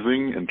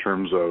surprising in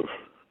terms of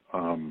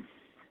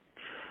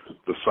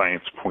the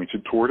science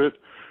pointed toward it,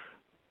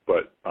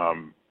 but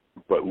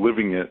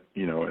living it,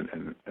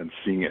 and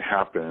seeing it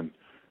happen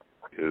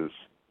is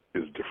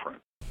different.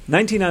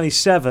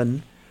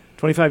 1997,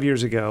 25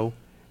 years ago,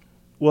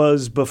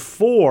 was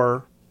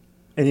before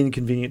An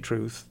Inconvenient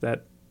Truth,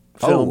 that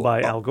film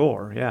by Al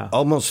Gore. Yeah,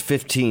 almost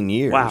 15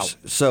 years. Wow.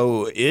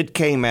 So it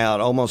came out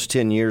almost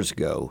 10 years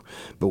ago,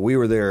 but we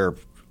were there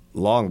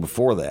long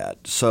before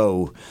that.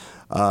 So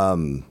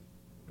when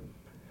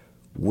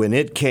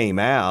it came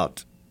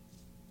out,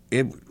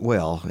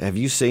 have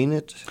you seen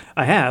it?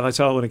 I have. I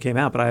saw it when it came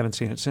out, but I haven't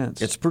seen it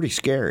since. It's pretty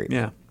scary.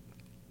 Yeah.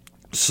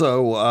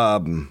 So,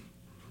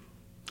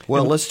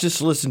 let's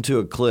just listen to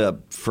a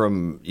clip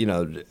from,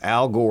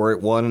 Al Gore.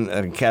 It won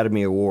an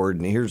Academy Award,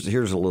 and here's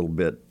a little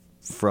bit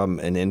from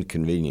An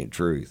Inconvenient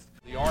Truth.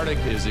 The Arctic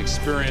is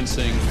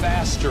experiencing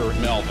faster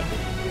melting.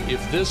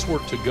 If this were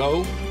to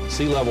go,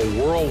 sea level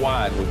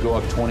worldwide would go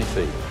up 20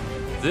 feet.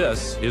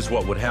 This is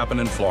what would happen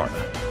in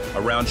Florida.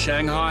 Around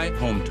Shanghai,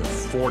 home to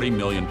 40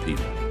 million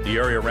people. The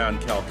area around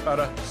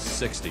Calcutta,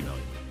 60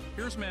 million.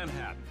 Here's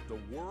Manhattan, the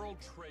World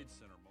Trade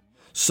Center.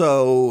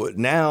 So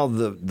now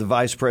the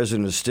vice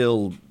president is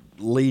still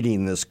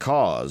leading this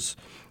cause.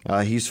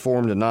 He's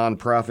formed a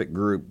nonprofit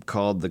group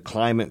called the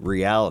Climate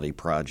Reality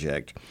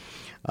Project.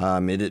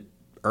 It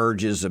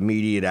urges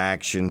immediate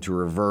action to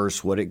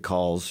reverse what it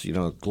calls,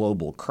 a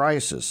global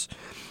crisis.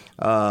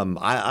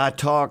 I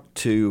talked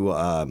to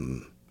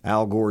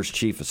Al Gore's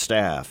chief of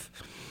staff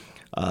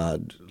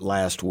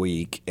last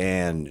week,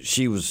 and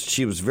she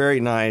was very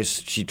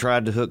nice. She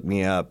tried to hook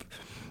me up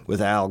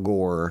with Al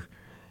Gore,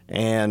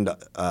 and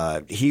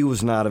he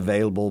was not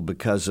available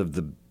because of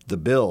the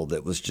bill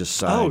that was just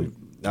signed,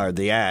 or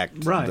the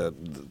act, right.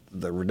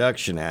 the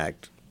Reduction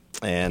Act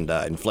and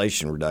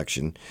Inflation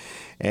Reduction.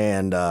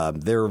 And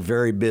they're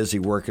very busy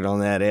working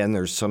on that, and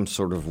there's some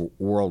sort of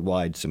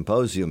worldwide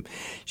symposium.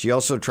 She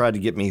also tried to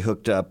get me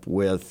hooked up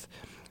with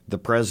the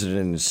president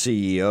and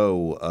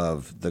CEO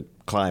of the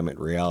Climate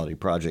Reality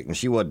Project, and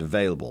she wasn't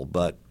available.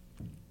 But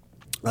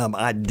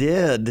I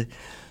did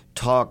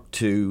talk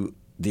to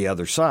the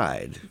other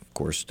side, of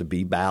course, to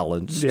be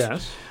balanced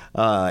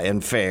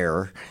and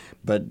fair.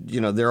 But,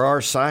 there are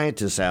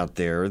scientists out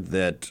there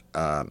that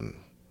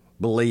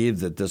believe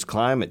that this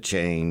climate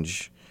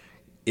change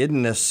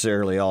isn't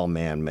necessarily all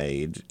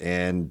man-made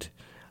and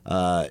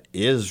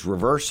is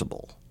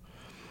reversible.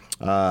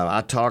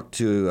 I talked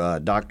to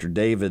Dr.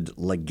 David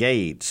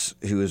Legates,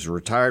 who is a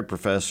retired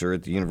professor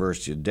at the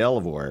University of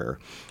Delaware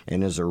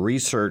and is a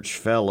research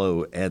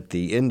fellow at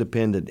the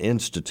Independent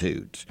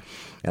Institute.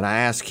 And I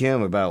asked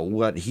him about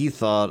what he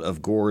thought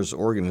of Gore's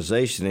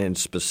organization and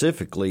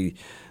specifically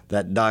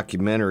that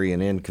documentary,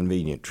 An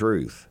Inconvenient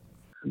Truth.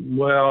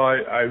 Well,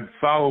 I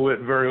follow it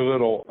very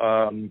little,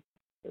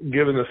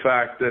 given the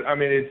fact that,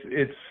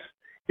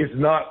 it's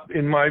not,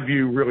 in my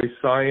view, really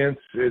science.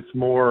 It's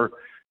more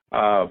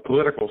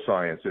political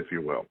science, if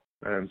you will.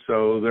 And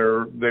so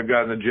they've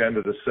got an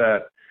agenda to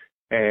set,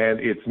 and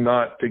it's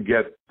not to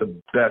get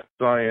the best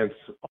science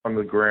on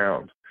the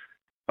ground.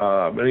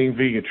 An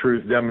Inconvenient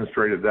Truth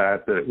demonstrated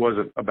that it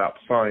wasn't about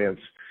science.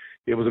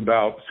 It was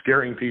about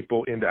scaring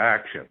people into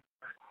action.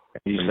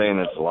 You saying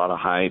it's a lot of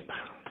hype?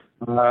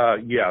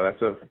 Yeah,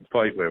 that's a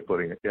polite way of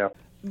putting it, yeah.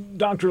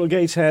 Dr.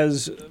 Legates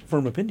has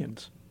firm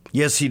opinions.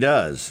 Yes, he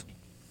does.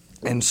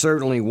 And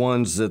certainly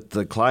ones that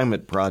the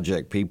Climate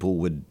Project people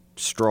would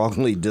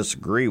strongly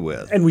disagree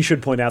with. And we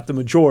should point out the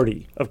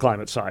majority of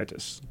climate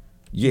scientists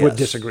would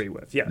disagree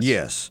with, yes.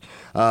 Yes.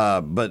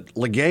 But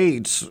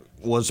Legates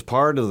was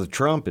part of the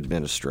Trump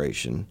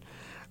administration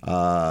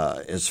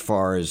as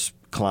far as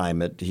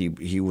climate.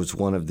 He was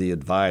one of the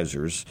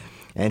advisors,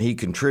 and he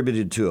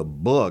contributed to a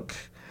book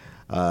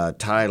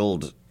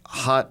titled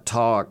Hot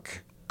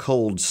Talk,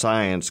 Cold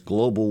Science,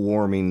 Global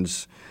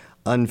Warming's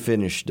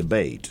Unfinished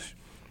Debate.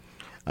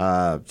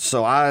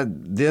 So I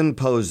then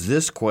posed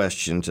this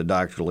question to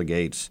Dr.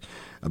 Legates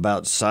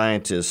about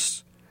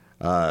scientists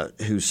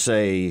who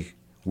say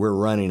we're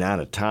running out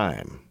of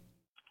time.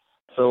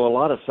 So a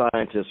lot of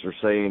scientists are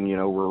saying,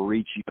 we're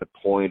reaching a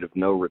point of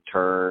no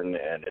return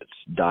and it's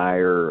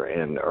dire.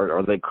 And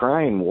are they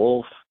crying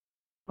wolf?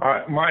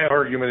 My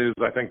argument is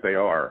I think they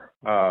are.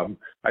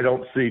 I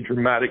don't see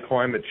dramatic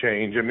climate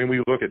change. We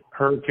look at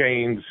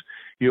hurricanes,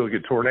 you look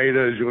at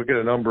tornadoes, you look at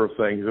a number of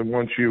things. And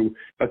once you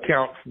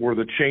account for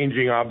the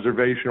changing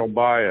observational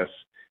bias,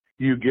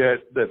 you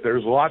get that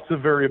there's lots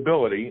of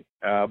variability,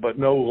 but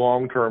no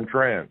long-term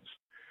trends.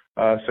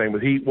 Same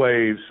with heat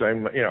waves,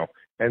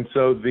 And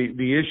so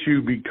the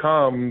issue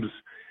becomes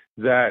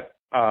that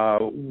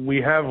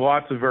we have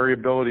lots of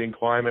variability in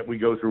climate. We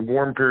go through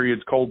warm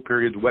periods, cold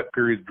periods, wet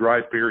periods,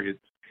 dry periods.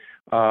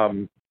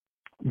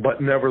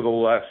 But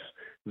nevertheless,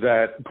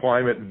 that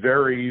climate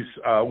varies.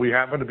 We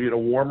happen to be in a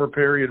warmer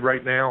period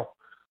right now,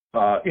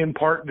 in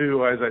part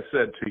due, as I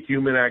said, to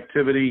human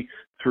activity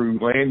through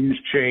land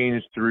use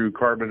change, through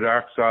carbon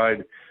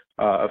dioxide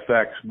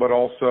effects, but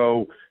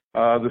also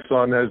the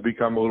sun has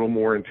become a little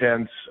more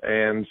intense,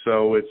 and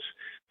so it's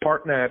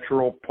part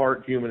natural,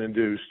 part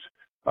human-induced,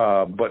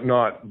 but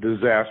not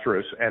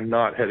disastrous and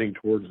not heading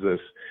towards this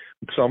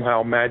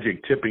somehow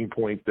magic tipping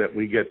point that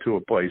we get to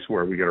a place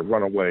where we get a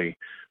runaway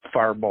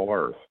fireball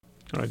Earth.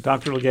 All right,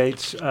 Dr.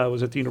 Legates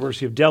was at the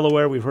University of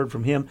Delaware. We've heard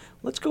from him.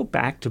 Let's go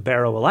back to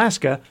Barrow,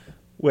 Alaska,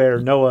 where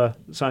NOAA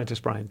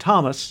scientist Brian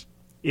Thomas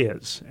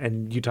is,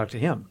 and you talked to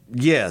him.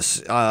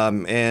 Yes,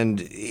 and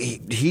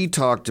he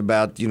talked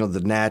about,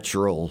 the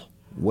natural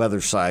weather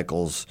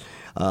cycles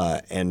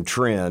and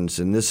trends,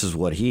 and this is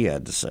what he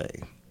had to say.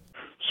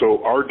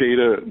 So our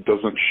data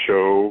doesn't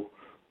show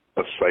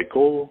a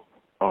cycle.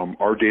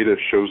 Our data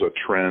shows a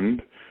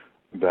trend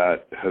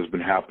that has been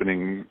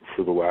happening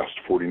for the last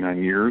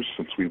 49 years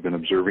since we've been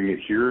observing it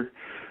here.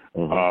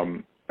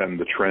 And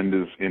the trend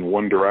is in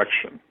one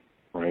direction,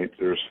 right?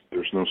 There's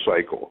no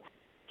cycle.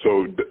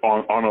 So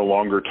on a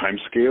longer time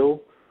scale,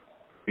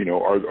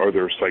 are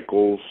there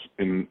cycles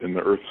in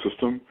the Earth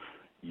system?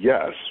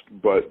 Yes,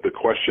 but the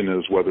question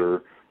is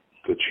whether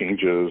the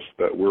changes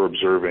that we're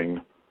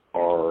observing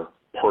are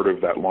part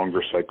of that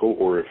longer cycle,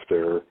 or if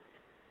they're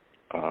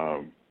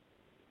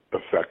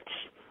effects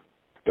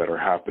that are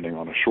happening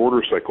on a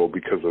shorter cycle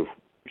because of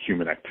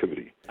human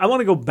activity. I want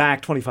to go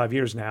back 25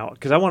 years now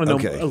because I want to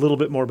know a little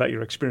bit more about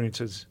your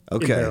experiences in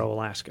Barrow,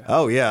 Alaska.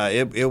 Oh yeah,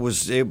 it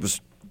was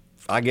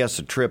I guess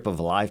a trip of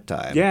a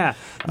lifetime. Yeah.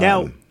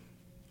 Now,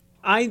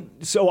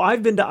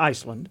 I've been to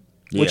Iceland,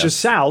 which is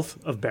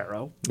south of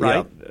Barrow,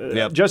 right?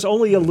 Yep. Just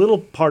only a little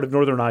part of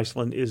northern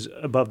Iceland is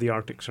above the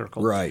Arctic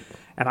Circle. Right.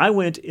 And I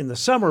went in the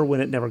summer when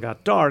it never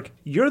got dark.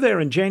 You're there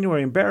in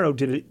January in Barrow.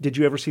 Did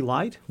you ever see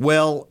light?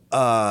 Well,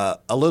 a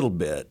little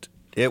bit.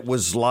 It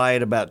was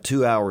light about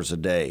 2 hours a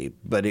day,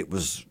 but it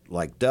was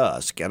like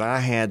dusk. And I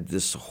had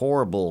this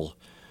horrible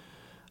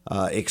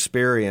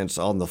experience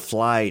on the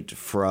flight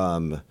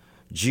from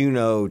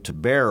Juneau to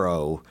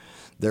Barrow.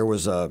 There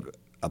was a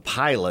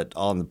pilot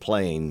on the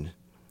plane,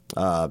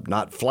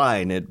 not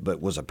flying it,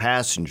 but was a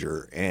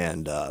passenger.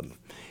 And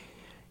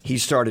he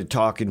started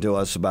talking to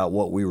us about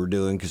what we were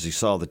doing because he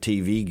saw the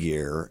TV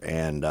gear.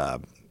 And I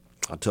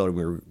told him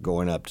we were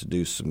going up to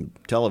do some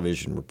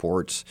television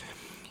reports.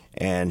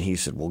 And he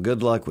said, well,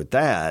 good luck with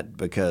that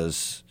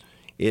because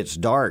it's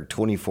dark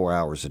 24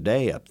 hours a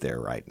day up there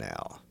right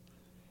now.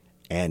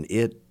 And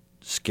it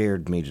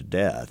scared me to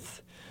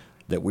death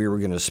that we were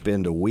going to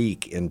spend a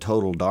week in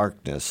total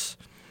darkness.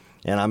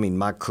 And, I mean,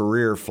 my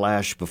career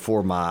flashed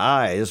before my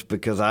eyes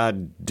because I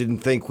didn't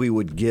think we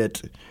would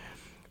get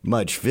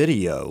much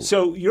video.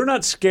 So you're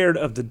not scared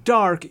of the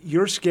dark.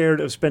 You're scared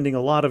of spending a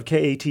lot of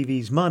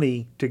KATV's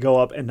money to go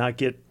up and not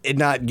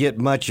get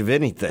much of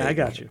anything. I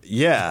got you.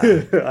 Yeah.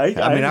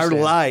 I mean, our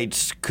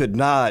lights could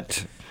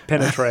not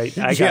penetrate.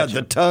 I got you.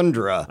 The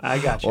tundra. I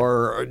got you.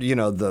 Or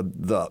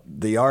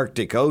the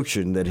Arctic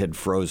Ocean that had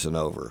frozen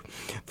over.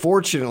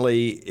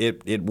 Fortunately,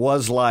 it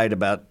was light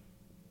about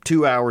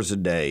 2 hours a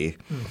day,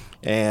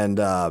 and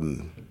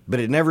but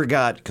it never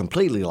got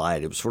completely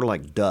light. It was sort of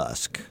like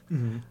dusk.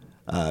 Mm-hmm.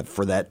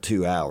 For that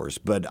 2 hours.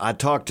 But I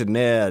talked to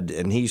Ned,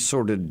 and he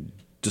sort of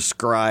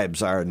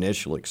describes our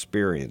initial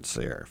experience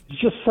there. It's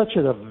just such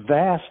a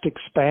vast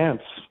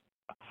expanse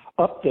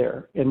up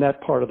there in that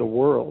part of the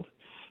world.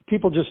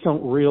 People just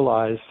don't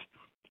realize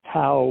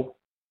how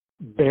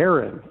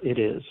barren it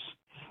is,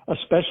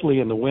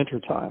 especially in the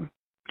wintertime.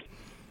 All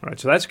right,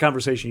 so that's a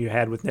conversation you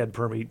had with Ned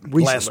Permy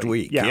recently. Last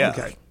week, yeah.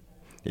 Okay.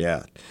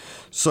 Yeah.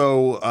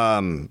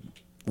 So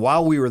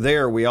while we were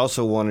there, we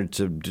also wanted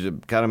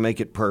to kind of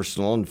make it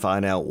personal and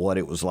find out what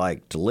it was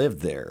like to live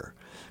there,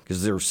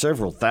 because there are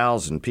several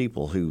thousand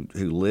people who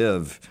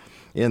live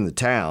in the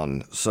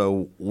town.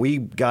 So we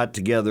got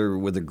together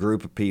with a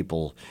group of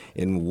people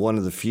in one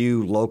of the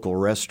few local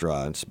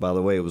restaurants. By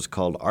the way, it was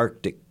called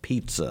Arctic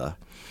Pizza.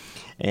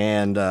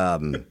 And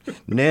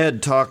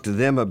Ned talked to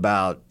them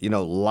about,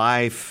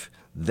 life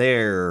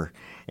there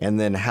and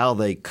then how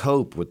they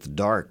cope with the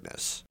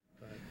darkness.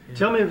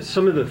 Tell me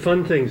some of the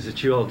fun things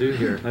that you all do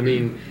here. I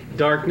mean,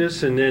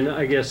 darkness, and then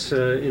I guess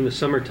in the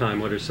summertime,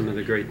 what are some of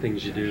the great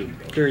things you do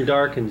during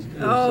dark? And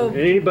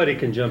anybody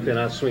can jump in.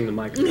 I'll swing the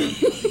microphone.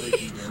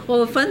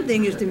 Well, the fun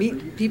thing is to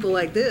meet people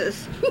like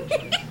this.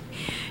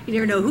 You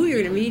never know who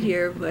you're going to meet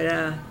here,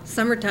 but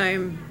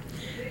summertime,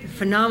 a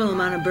phenomenal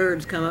amount of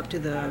birds come up to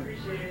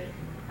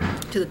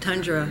the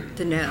tundra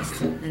to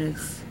nest, and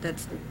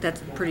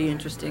that's pretty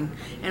interesting.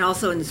 And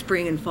also in the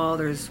spring and fall,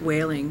 there's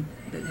whaling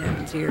that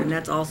happens here, and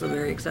that's also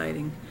very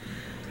exciting.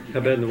 How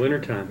about in the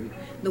wintertime?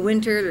 The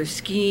winter, there's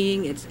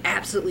skiing. It's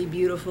absolutely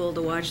beautiful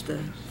to watch the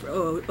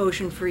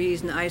ocean freeze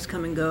and the ice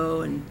come and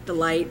go, and the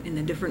light and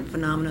the different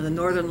phenomena, the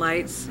northern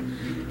lights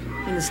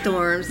and the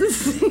storms,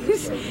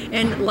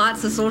 and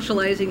lots of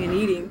socializing and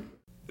eating.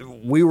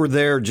 We were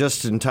there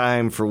just in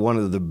time for one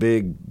of the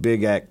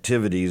big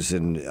activities,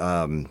 and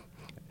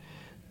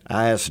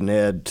I asked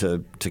Ned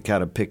to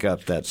kind of pick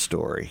up that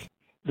story.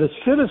 The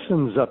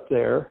citizens up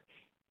there,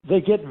 they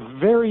get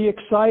very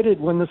excited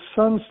when the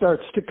sun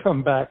starts to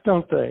come back,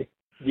 don't they?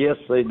 Yes,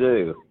 they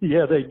do.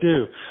 Yeah, they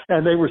do.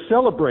 And they were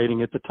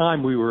celebrating at the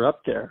time we were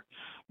up there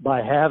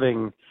by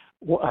having,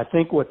 I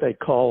think, what they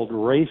called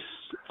Race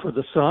for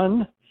the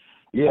Sun.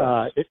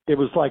 Yeah. It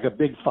was like a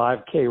big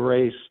 5K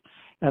race,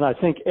 and I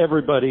think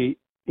everybody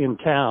in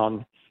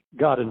town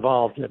got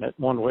involved in it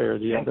one way or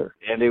the other.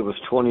 And it was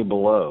 20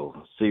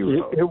 below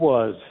zero. It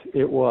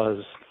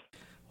was.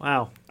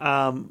 Wow.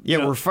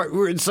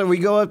 So we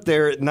go up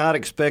there not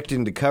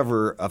expecting to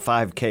cover a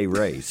 5K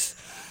race.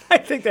 I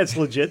think that's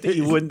legit.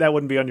 That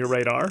wouldn't be on your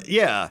radar.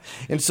 Yeah.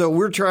 And so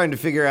we're trying to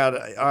figure out,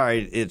 all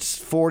right, it's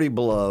 40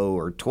 below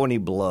or 20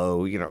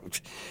 below.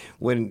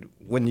 When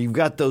you've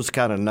got those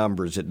kind of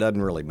numbers, it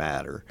doesn't really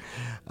matter.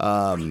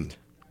 So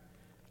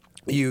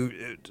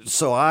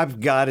I've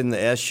got in the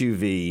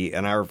SUV,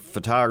 and our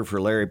photographer,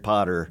 Larry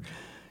Potter,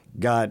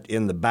 got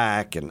in the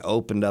back and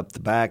opened up the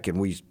back, and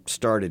we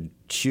started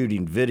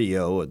shooting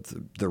video of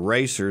the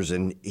racers,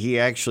 and he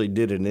actually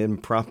did an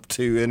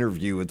impromptu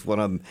interview with one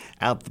of them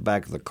out the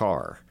back of the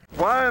car.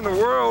 Why in the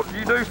world do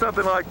you do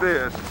something like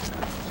this?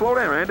 Slow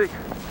down, Randy.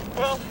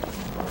 Well,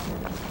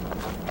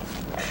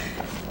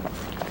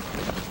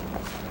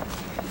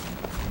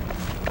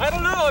 I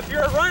don't know. If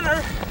you're a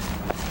runner,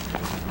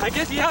 I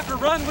guess you have to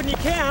run when you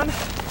can.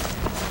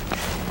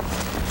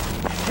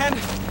 And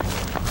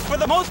for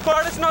the most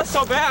part, it's not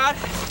so bad.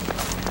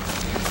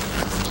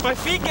 My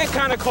feet get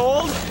kind of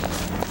cold,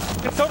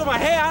 and so do my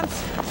hands.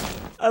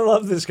 I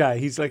love this guy.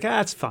 He's like,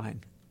 it's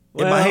fine.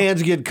 Well, my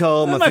hands get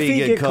cold, my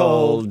feet get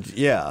cold.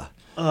 Yeah.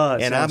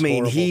 And I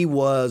mean, horrible. he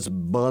was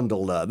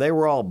bundled up. They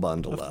were all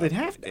bundled up. They'd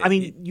have to, I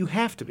mean, you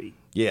have to be.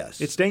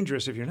 Yes. It's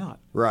dangerous if you're not.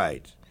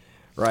 Right.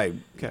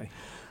 Okay.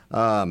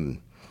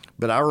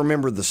 But I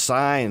remember the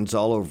signs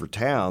all over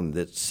town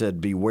that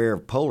said, beware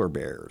of polar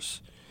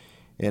bears.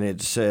 And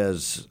it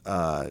says,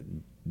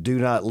 do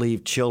not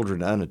leave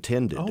children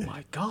unattended. Oh,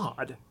 my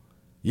God.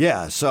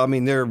 Yeah, so I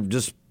mean, they're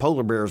just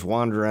polar bears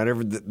wandering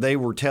around. They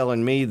were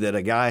telling me that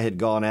a guy had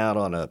gone out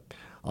on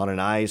an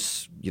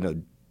ice,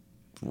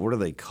 what are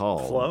they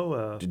called?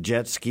 Flow?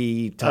 Jet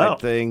ski type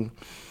thing.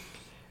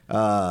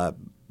 But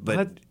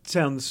that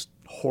sounds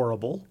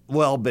horrible.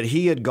 Well, but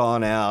he had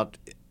gone out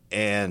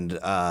and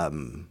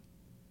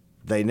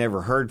they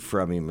never heard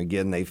from him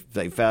again. They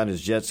found his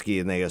jet ski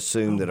and they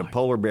assumed that a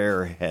polar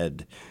bear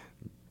had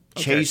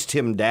chased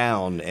him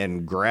down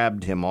and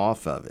grabbed him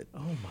off of it.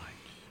 Oh, my.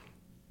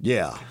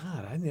 Yeah.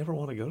 God, I never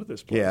want to go to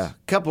this place. Yeah. A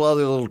couple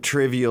other little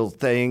trivial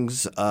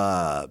things.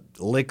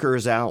 Liquor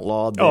is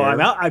outlawed there. Oh,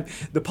 I'm out.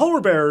 The polar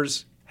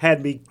bears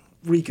had me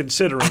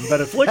reconsidering, but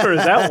if liquor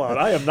is outlawed,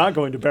 I am not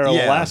going to Barrow,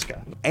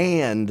 Alaska.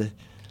 And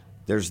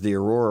there's the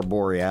Aurora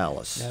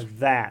Borealis. Now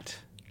that.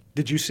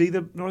 Did you see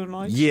the Northern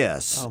Lights?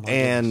 Yes. Oh, my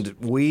and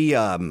goodness. we,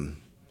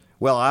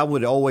 I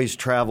would always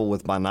travel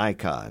with my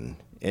Nikon.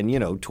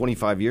 And,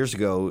 25 years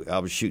ago, I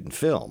was shooting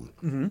film.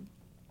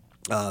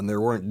 Mm-hmm. There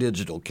weren't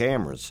digital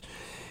cameras.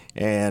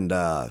 And,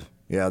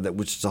 that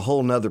was just a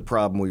whole nother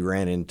problem we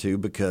ran into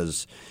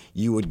because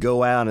you would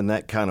go out in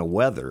that kind of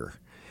weather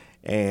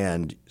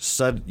and,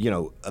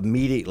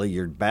 immediately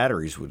your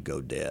batteries would go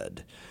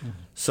dead. Mm-hmm.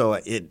 So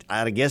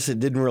I guess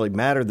it didn't really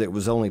matter that it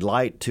was only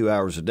light 2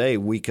 hours a day.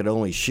 We could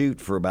only shoot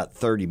for about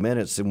 30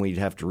 minutes and we'd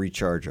have to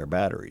recharge our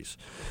batteries.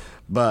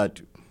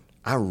 But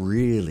I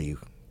really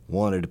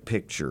wanted a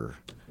picture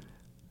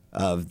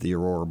of the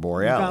Aurora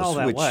Borealis. You got all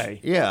that way.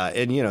 Yeah,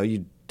 and,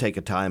 you take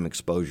a time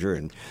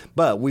exposure,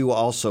 but we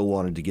also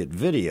wanted to get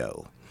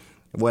video.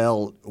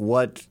 Well,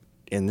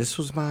 and this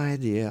was my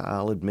idea,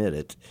 I'll admit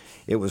it.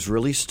 It was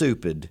really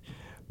stupid,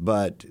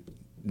 but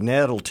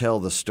Ned will tell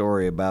the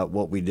story about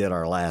what we did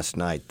our last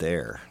night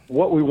there.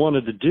 What we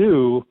wanted to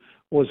do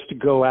was to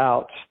go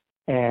out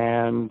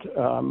and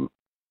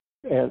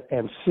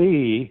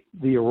see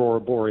the Aurora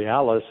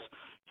Borealis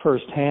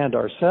firsthand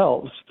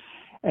ourselves.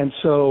 And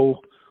so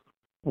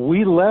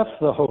we left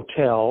the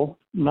hotel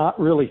not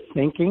really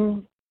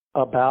thinking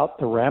about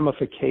the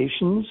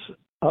ramifications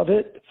of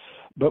it,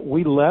 but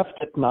we left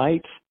at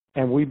night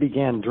and we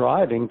began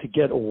driving to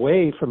get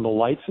away from the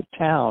lights of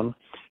town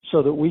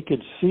so that we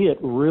could see it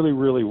really,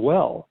 really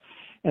well.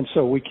 And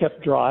so we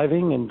kept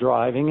driving and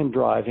driving and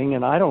driving,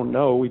 and I don't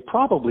know, we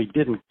probably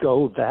didn't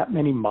go that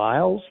many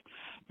miles,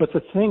 but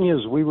the thing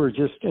is we were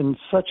just in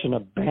such an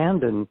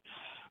abandoned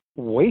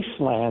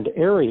wasteland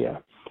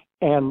area.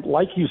 And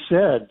like you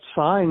said,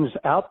 signs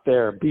out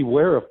there,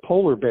 beware of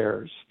polar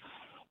bears.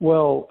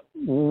 Well,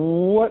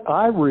 what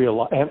I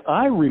realized, and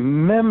I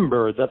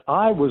remember that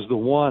I was the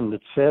one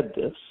that said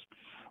this,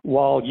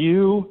 while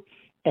you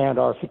and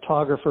our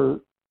photographer,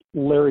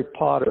 Larry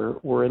Potter,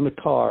 were in the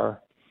car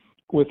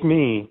with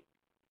me,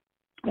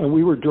 and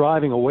we were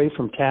driving away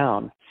from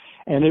town,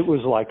 and it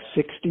was like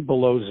 60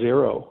 below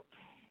zero.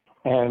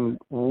 And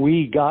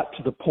we got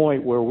to the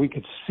point where we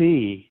could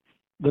see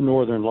the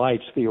Northern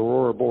Lights, the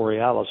Aurora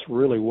Borealis,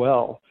 really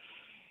well.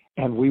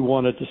 And we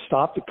wanted to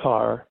stop the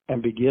car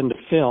and begin to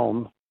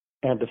film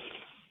and to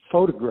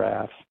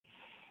photograph.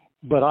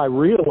 But I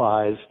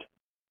realized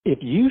if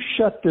you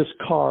shut this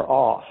car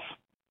off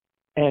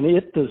and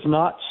it does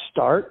not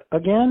start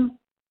again,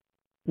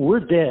 we're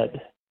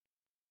dead.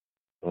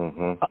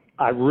 Mm-hmm.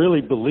 I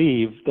really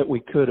believe that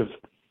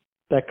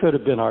that could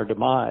have been our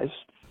demise.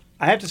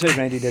 I have to say,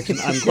 Randy Dixon,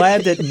 I'm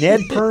glad that Ned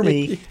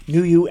Permy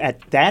knew you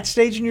at that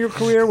stage in your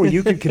career where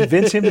you could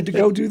convince him to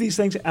go do these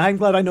things. I'm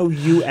glad I know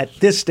you at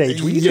this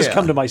stage where you just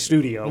come to my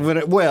studio.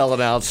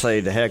 And I'll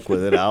say to heck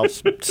with it. I'll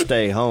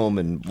stay home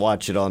and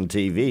watch it on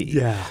TV.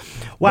 Yeah.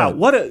 Wow.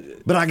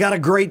 But I got a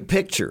great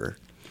picture.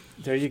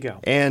 There you go.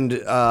 And,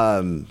 it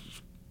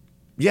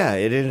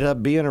ended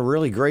up being a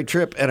really great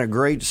trip and a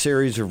great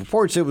series of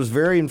reports. It was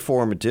very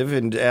informative,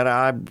 and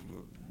I...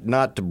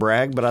 Not to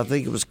brag, but I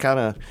think it was kind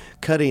of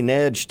cutting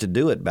edge to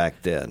do it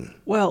back then.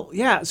 Well,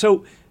 yeah.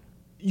 So,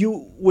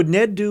 would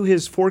Ned do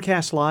his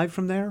forecast live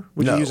from there?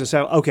 Would No. you use a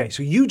sound? Okay,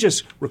 so you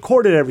just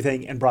recorded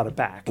everything and brought it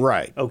back.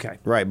 Right. Okay.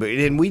 Right,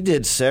 and we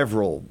did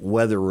several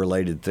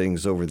weather-related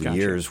things over the Gotcha.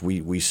 years.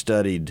 We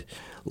studied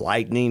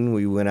lightning.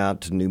 We went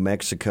out to New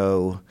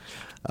Mexico.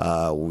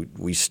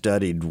 We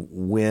studied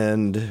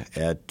wind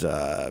at,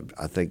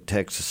 I think,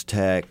 Texas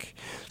Tech.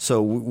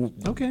 So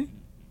okay.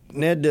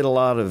 Ned did a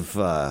lot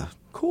of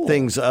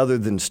things other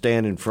than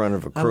stand in front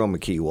of a chroma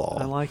key wall.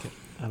 I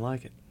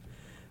like it.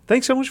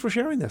 Thanks so much for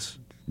sharing this.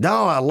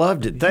 No, I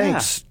loved it.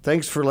 Thanks. Yeah.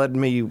 Thanks for letting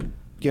me,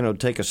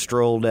 take a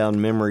stroll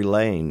down memory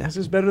lane. This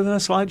is better than a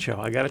slideshow,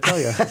 I got to tell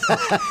you.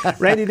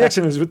 Randy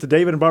Dixon is with the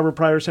David and Barbara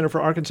Pryor Center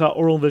for Arkansas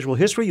Oral and Visual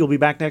History. You'll be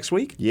back next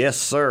week? Yes,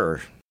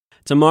 sir.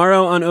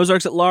 Tomorrow on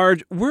Ozarks at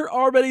Large, we're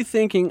already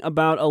thinking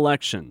about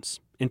elections,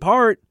 in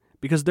part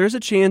because there's a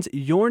chance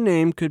your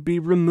name could be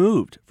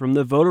removed from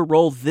the voter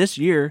roll this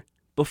year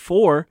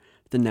before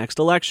the next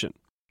election.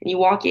 And you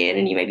walk in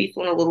and you may be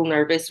feeling a little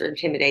nervous or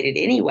intimidated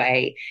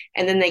anyway,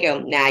 and then they go,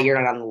 nah, you're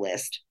not on the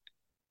list.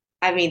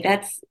 I mean,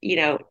 that's,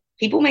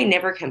 people may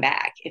never come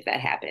back if that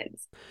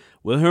happens.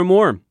 We'll hear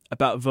more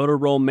about voter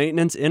roll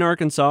maintenance in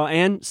Arkansas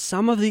and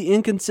some of the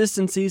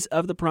inconsistencies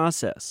of the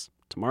process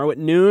tomorrow at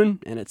noon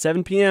and at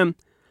 7 p.m.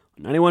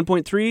 on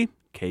 91.3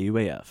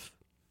 KUAF.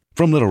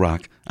 From Little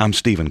Rock, I'm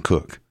Stephen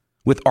Cook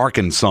with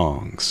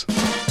Arkansongs.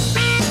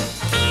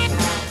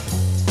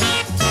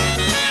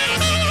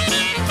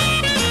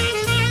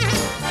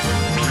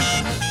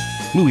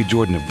 Louis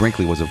Jordan of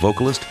Brinkley was a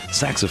vocalist,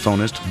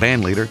 saxophonist,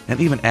 bandleader, and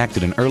even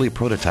acted in early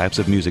prototypes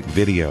of music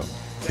video.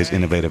 His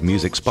innovative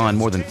music spawned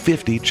more than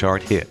 50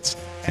 chart hits.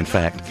 In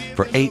fact,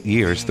 for 8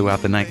 years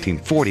throughout the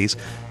 1940s,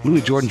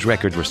 Louis Jordan's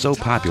records were so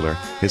popular,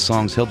 his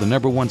songs held the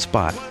 #1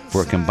 spot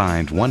for a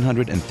combined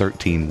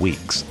 113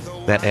 weeks.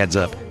 That adds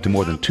up to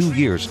more than 2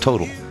 years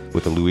total,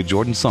 with a Louis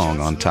Jordan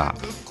song on top.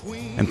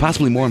 And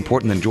possibly more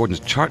important than Jordan's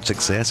chart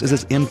success is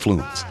his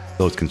influence.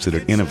 Those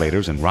considered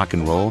innovators in rock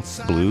and roll,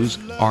 blues,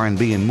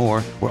 R&B, and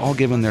more were all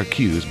given their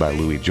cues by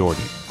Louis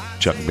Jordan.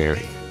 Chuck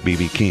Berry,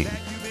 B.B. King,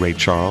 Ray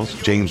Charles,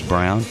 James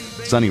Brown,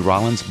 Sonny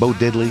Rollins, Bo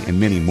Diddley, and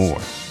many more.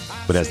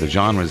 But as the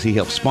genres he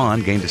helped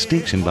spawn gained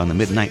distinction by the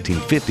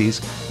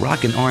mid-1950s,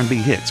 rock and R&B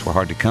hits were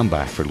hard to come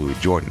by for Louis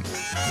Jordan.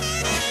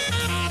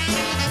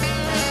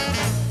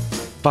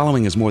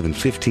 Following his more than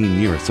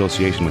 15-year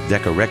association with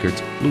Decca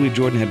Records, Louis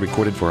Jordan had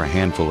recorded for a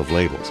handful of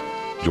labels.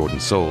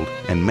 Jordan sold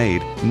and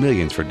made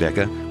millions for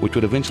Decca, which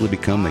would eventually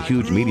become the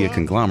huge media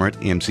conglomerate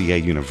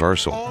MCA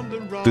Universal.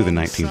 Through the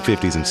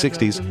 1950s and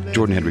 60s,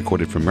 Jordan had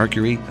recorded for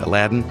Mercury,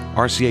 Aladdin,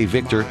 RCA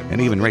Victor, and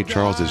even Ray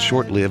Charles'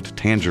 short-lived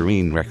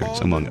Tangerine Records,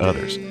 among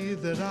others.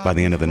 By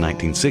the end of the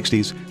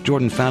 1960s,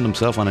 Jordan found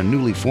himself on a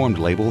newly formed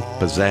label,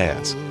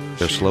 Pizzazz.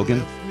 Their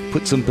slogan,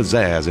 "Put some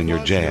pizzazz in your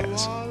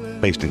jazz."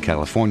 Based in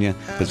California,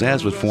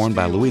 Pizzazz was formed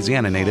by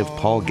Louisiana native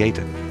Paul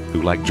Gayton,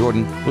 who, like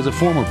Jordan, was a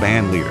former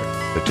band leader.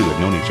 The two had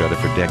known each other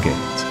for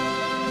decades.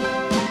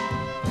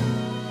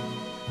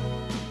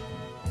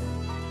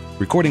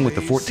 Recording with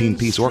the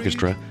 14-piece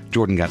orchestra,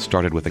 Jordan got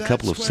started with a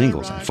couple of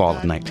singles in fall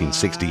of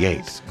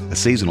 1968. A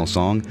seasonal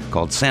song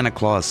called Santa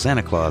Claus,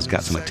 Santa Claus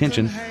got some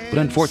attention, but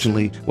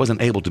unfortunately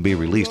wasn't able to be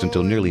released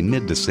until nearly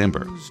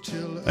mid-December.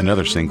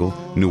 Another single,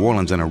 New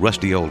Orleans and a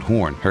Rusty Old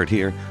Horn, heard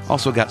here,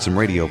 also got some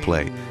radio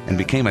play and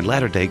became a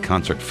latter-day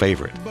concert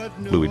favorite.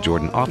 Louis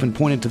Jordan often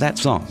pointed to that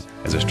song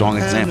as a strong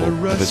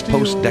example of his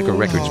post-Decca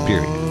Records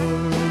period.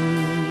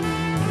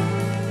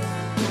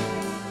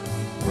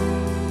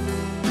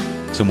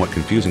 Somewhat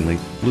confusingly,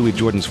 Louis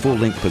Jordan's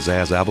full-length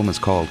Pizzazz album is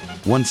called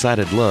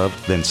One-Sided Love,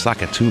 Then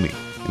Sock It To Me,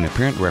 an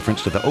apparent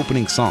reference to the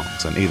opening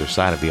songs on either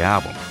side of the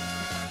album.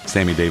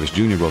 Sammy Davis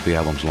Jr. wrote the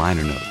album's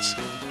liner notes.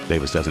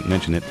 Davis doesn't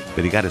mention it,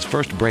 but he got his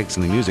first breaks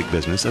in the music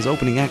business as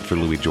opening act for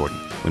Louis Jordan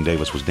when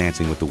Davis was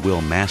dancing with the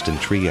Will Maston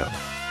Trio.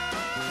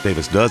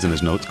 Davis does in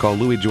his notes call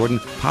Louis Jordan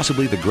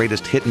possibly the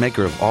greatest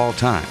hitmaker of all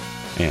time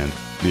and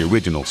the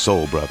original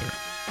soul brother.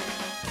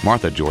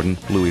 Martha Jordan,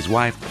 Louis'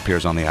 wife,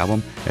 appears on the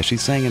album as she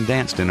sang and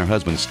danced in her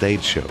husband's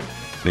stage show.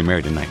 They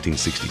married in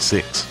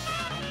 1966.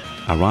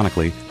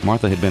 Ironically,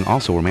 Martha had been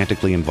also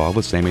romantically involved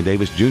with Sammy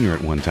Davis Jr.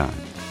 at one time,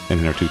 and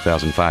in her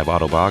 2005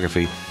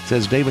 autobiography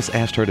says Davis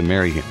asked her to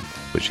marry him,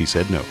 but she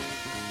said no.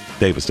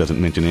 Davis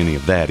doesn't mention any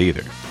of that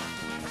either.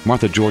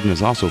 Martha Jordan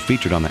is also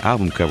featured on the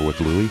album cover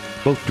with Louis,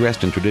 both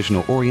dressed in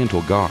traditional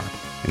Oriental garb,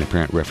 in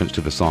apparent reference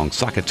to the song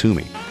Sock It To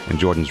Me and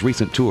Jordan's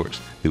recent tours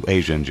through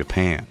Asia and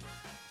Japan.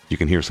 You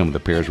can hear some of the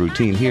pair's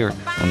routine here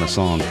on the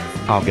song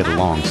I'll Get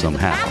Along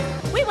Somehow.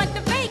 We went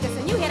to Vegas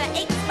and you had an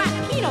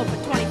 8-spot keno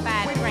for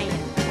 25 grand.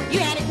 You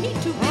added me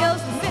 2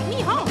 bills and sent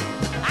me home.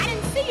 I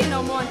didn't see you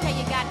no more until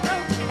you got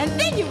broke, and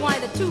then you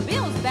wanted the 2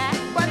 bills back.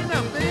 But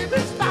now, baby,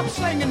 stop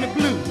singing the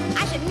blues.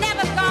 I should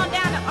never have gone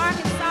down to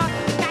Arkansas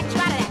and got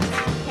you out of that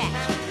cotton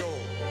patch.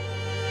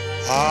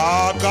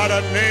 I got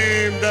a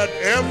name that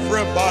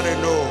everybody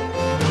knows.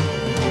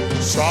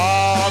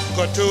 Sock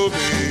It To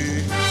Me.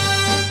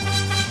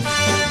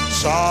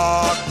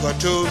 Sock It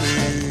To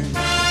Me.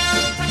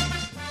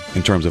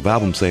 In terms of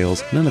album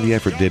sales, none of the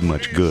effort did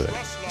much good.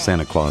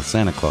 Santa Claus,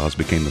 Santa Claus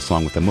became the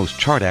song with the most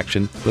chart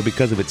action, but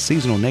because of its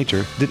seasonal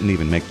nature, didn't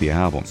even make the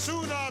album.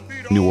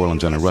 New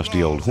Orleans and a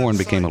Rusty Old Horn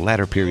became a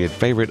latter period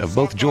favorite of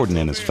both Jordan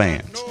and his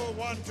fans.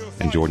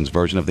 And Jordan's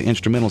version of the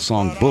instrumental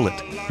song Bullet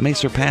may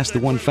surpass the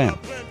one found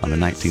on the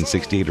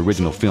 1968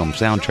 original film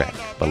soundtrack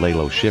by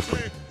Lalo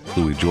Schifrin.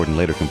 Louis Jordan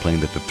later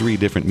complained that the 3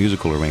 different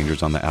musical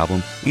arrangers on the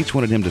album each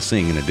wanted him to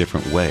sing in a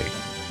different way.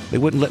 They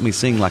wouldn't let me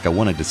sing like I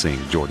wanted to sing,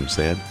 Jordan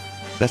said.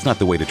 That's not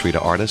the way to treat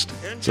an artist,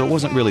 so it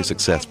wasn't really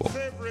successful.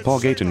 Paul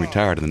Gayton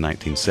retired in the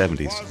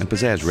 1970s, and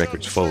Pizzazz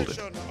Records folded.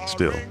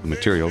 Still, the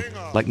material,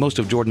 like most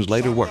of Jordan's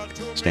later work,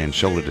 stands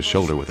shoulder to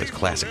shoulder with his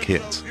classic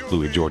hits.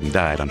 Louis Jordan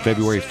died on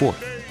February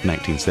 4th,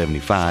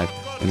 1975,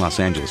 in Los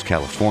Angeles,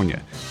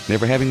 California,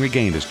 never having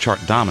regained his chart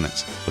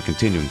dominance, but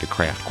continuing to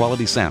craft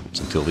quality sounds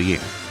until the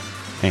end.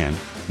 And,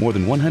 more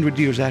than 100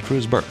 years after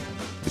his birth,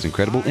 his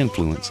incredible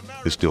influence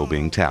is still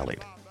being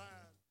tallied.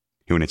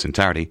 Here in its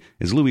entirety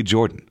is Louis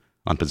Jordan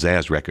on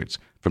Pizzazz Records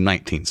from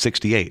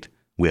 1968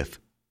 with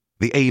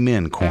The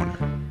Amen Corner.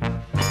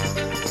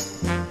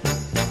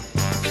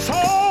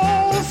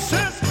 Soul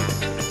sister,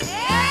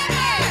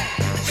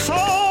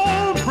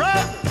 soul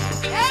brother.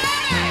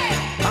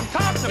 I'm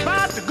talking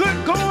about the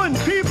good-going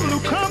people who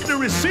come to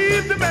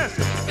receive the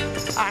message.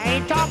 I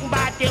ain't talking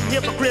about them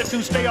hypocrites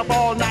who stay up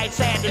all night,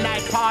 Saturday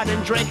night,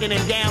 partying, drinking,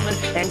 and gambling,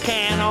 and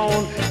carrying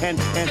on,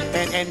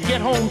 and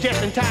get home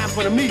just in time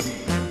for the meeting.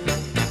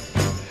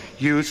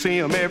 You see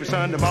them every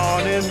Sunday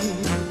morning,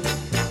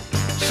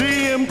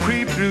 see them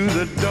creep through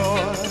the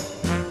door.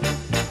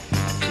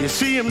 You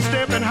see them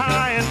stepping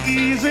high and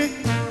easy,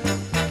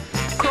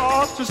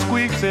 cross the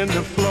squeaks in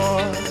the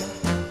floor.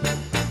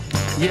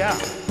 Yeah,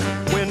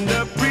 when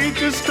the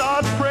preacher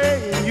starts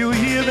praying, you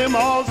hear them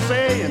all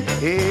saying,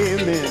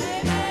 amen.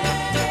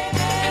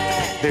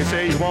 They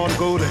say you want to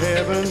go to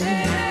heaven,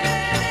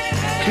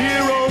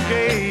 hear old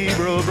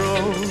Gabriel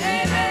blow.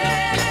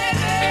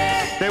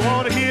 They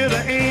want to hear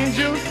the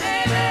angels,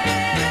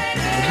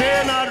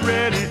 they're not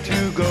ready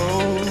to go.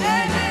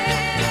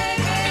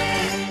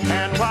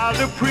 And while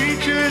the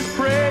preacher is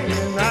praying,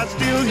 I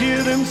still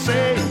hear them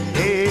say,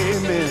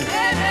 amen.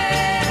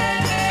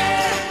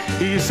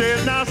 He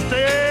says, now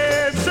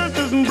stay,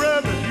 sisters and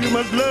brothers, you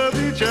must love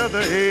each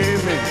other,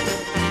 amen.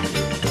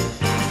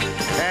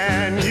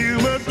 And you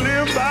must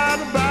live by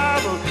the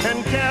Bible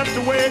and cast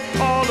away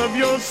all of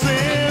your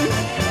sins.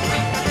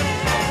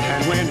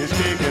 And when he's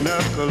taking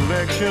up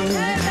collection,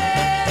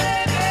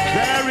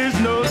 there is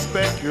no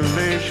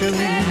speculation.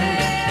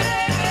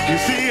 You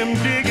see him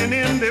digging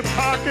in their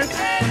pockets,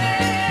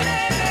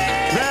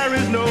 there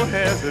is no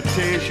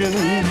hesitation.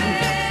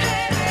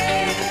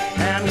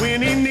 And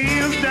when he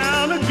kneels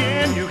down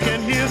again, you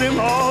can hear them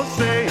all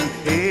saying,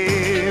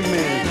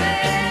 amen.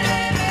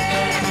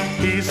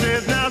 He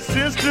says, now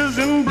sisters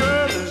and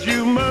brothers,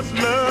 you must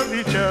love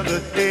each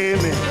other,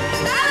 amen.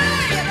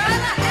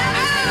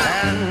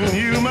 And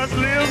you must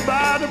live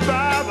by the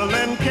Bible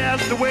and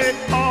cast away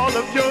all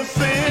of your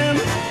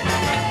sins.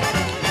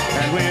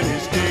 And when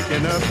he's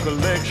taking up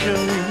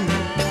collection,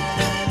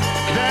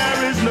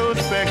 there is no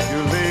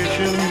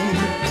speculation.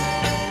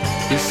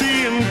 You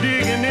see him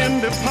digging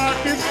in the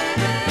pockets,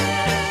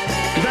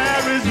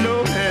 there is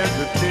no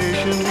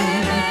hesitation.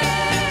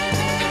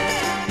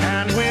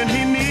 And when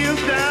he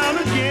kneels down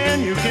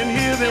again, you can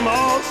hear them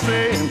all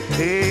saying,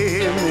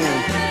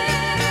 amen.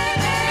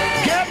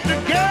 Get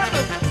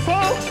together,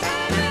 folks.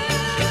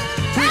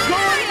 We're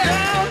going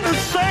down the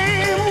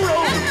same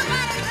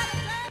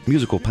road.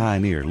 Musical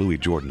pioneer Louis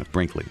Jordan of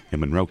Brinkley in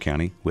Monroe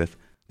County with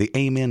The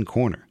Amen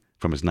Corner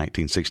from his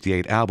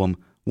 1968 album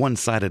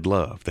One-Sided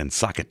Love, Then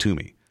Sock It To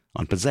Me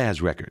on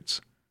Pizzazz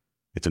Records.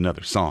 It's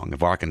another song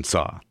of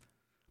Arkansas.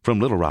 From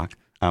Little Rock,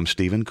 I'm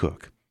Stephen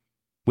Cook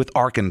with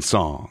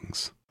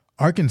Arkansongs.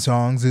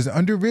 Arkansongs is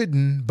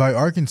underwritten by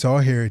Arkansas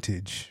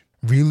Heritage.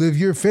 Relive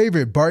your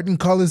favorite Barton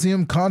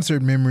Coliseum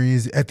concert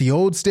memories at the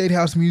Old State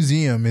House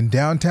Museum in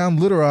downtown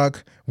Little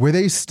Rock, where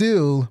they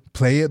still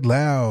play it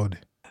loud.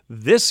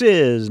 This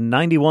is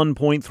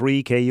 91.3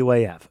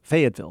 KUAF,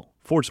 Fayetteville,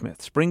 Fort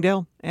Smith,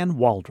 Springdale, and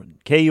Waldron.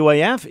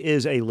 KUAF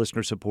is a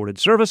listener-supported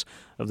service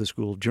of the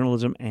School of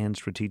Journalism and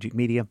Strategic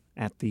Media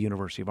at the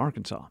University of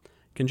Arkansas.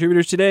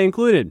 Contributors today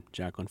included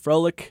Jacqueline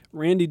Froelich,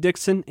 Randy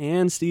Dixon,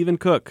 and Stephen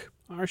Cook.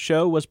 Our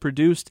show was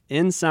produced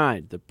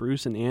inside the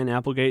Bruce and Ann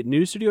Applegate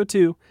News Studio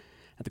 2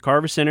 at the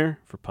Carver Center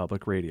for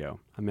Public Radio.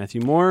 I'm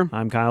Matthew Moore.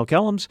 I'm Kyle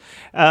Kellums.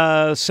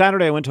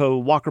 Saturday, I went to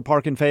Walker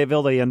Park in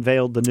Fayetteville. They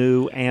unveiled the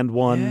new and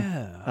one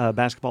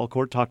basketball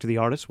court. Talked to the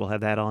artist. We'll have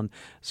that on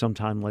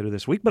sometime later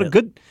this week. But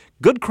a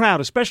good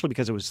crowd, especially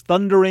because it was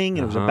thundering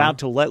and it was about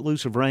to let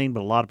loose of rain,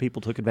 but a lot of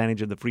people took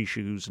advantage of the free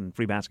shoes and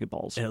free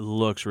basketballs. It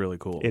looks really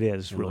cool. It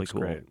is really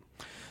cool. Great.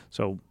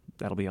 So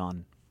that'll be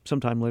on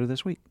sometime later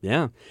this week.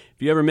 Yeah.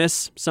 If you ever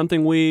miss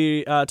something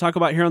we talk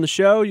about here on the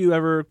show, you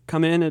ever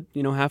come in at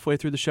halfway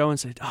through the show and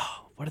say,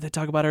 oh, what did they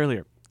talk about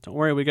earlier? Don't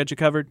worry, we got you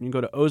covered. You can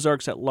go to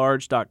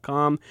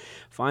ozarksatlarge.com,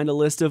 find a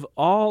list of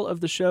all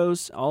of the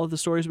shows, all of the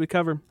stories we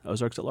cover,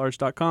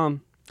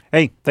 ozarksatlarge.com.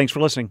 Hey, thanks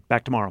for listening.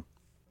 Back tomorrow.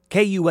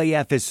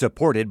 KUAF is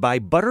supported by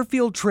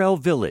Butterfield Trail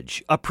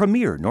Village, a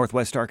premier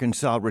Northwest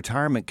Arkansas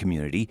retirement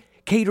community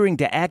catering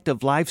to active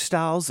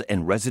lifestyles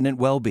and resident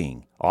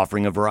well-being,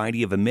 offering a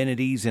variety of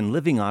amenities and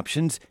living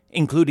options,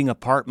 including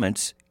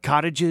apartments,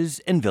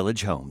 cottages, and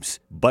village homes.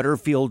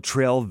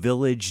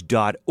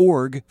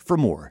 ButterfieldTrailVillage.org for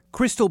more.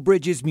 Crystal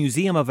Bridges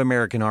Museum of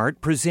American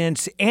Art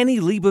presents Annie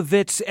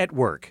Leibovitz at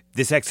Work.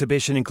 This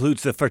exhibition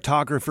includes the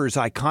photographer's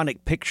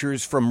iconic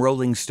pictures from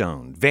Rolling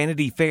Stone,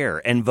 Vanity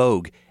Fair, and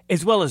Vogue,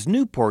 as well as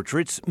new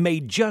portraits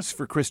made just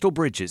for Crystal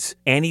Bridges.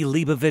 Annie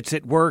Leibovitz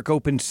at Work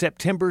opens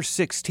September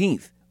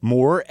 16th.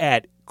 More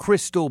at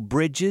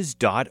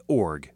crystalbridges.org.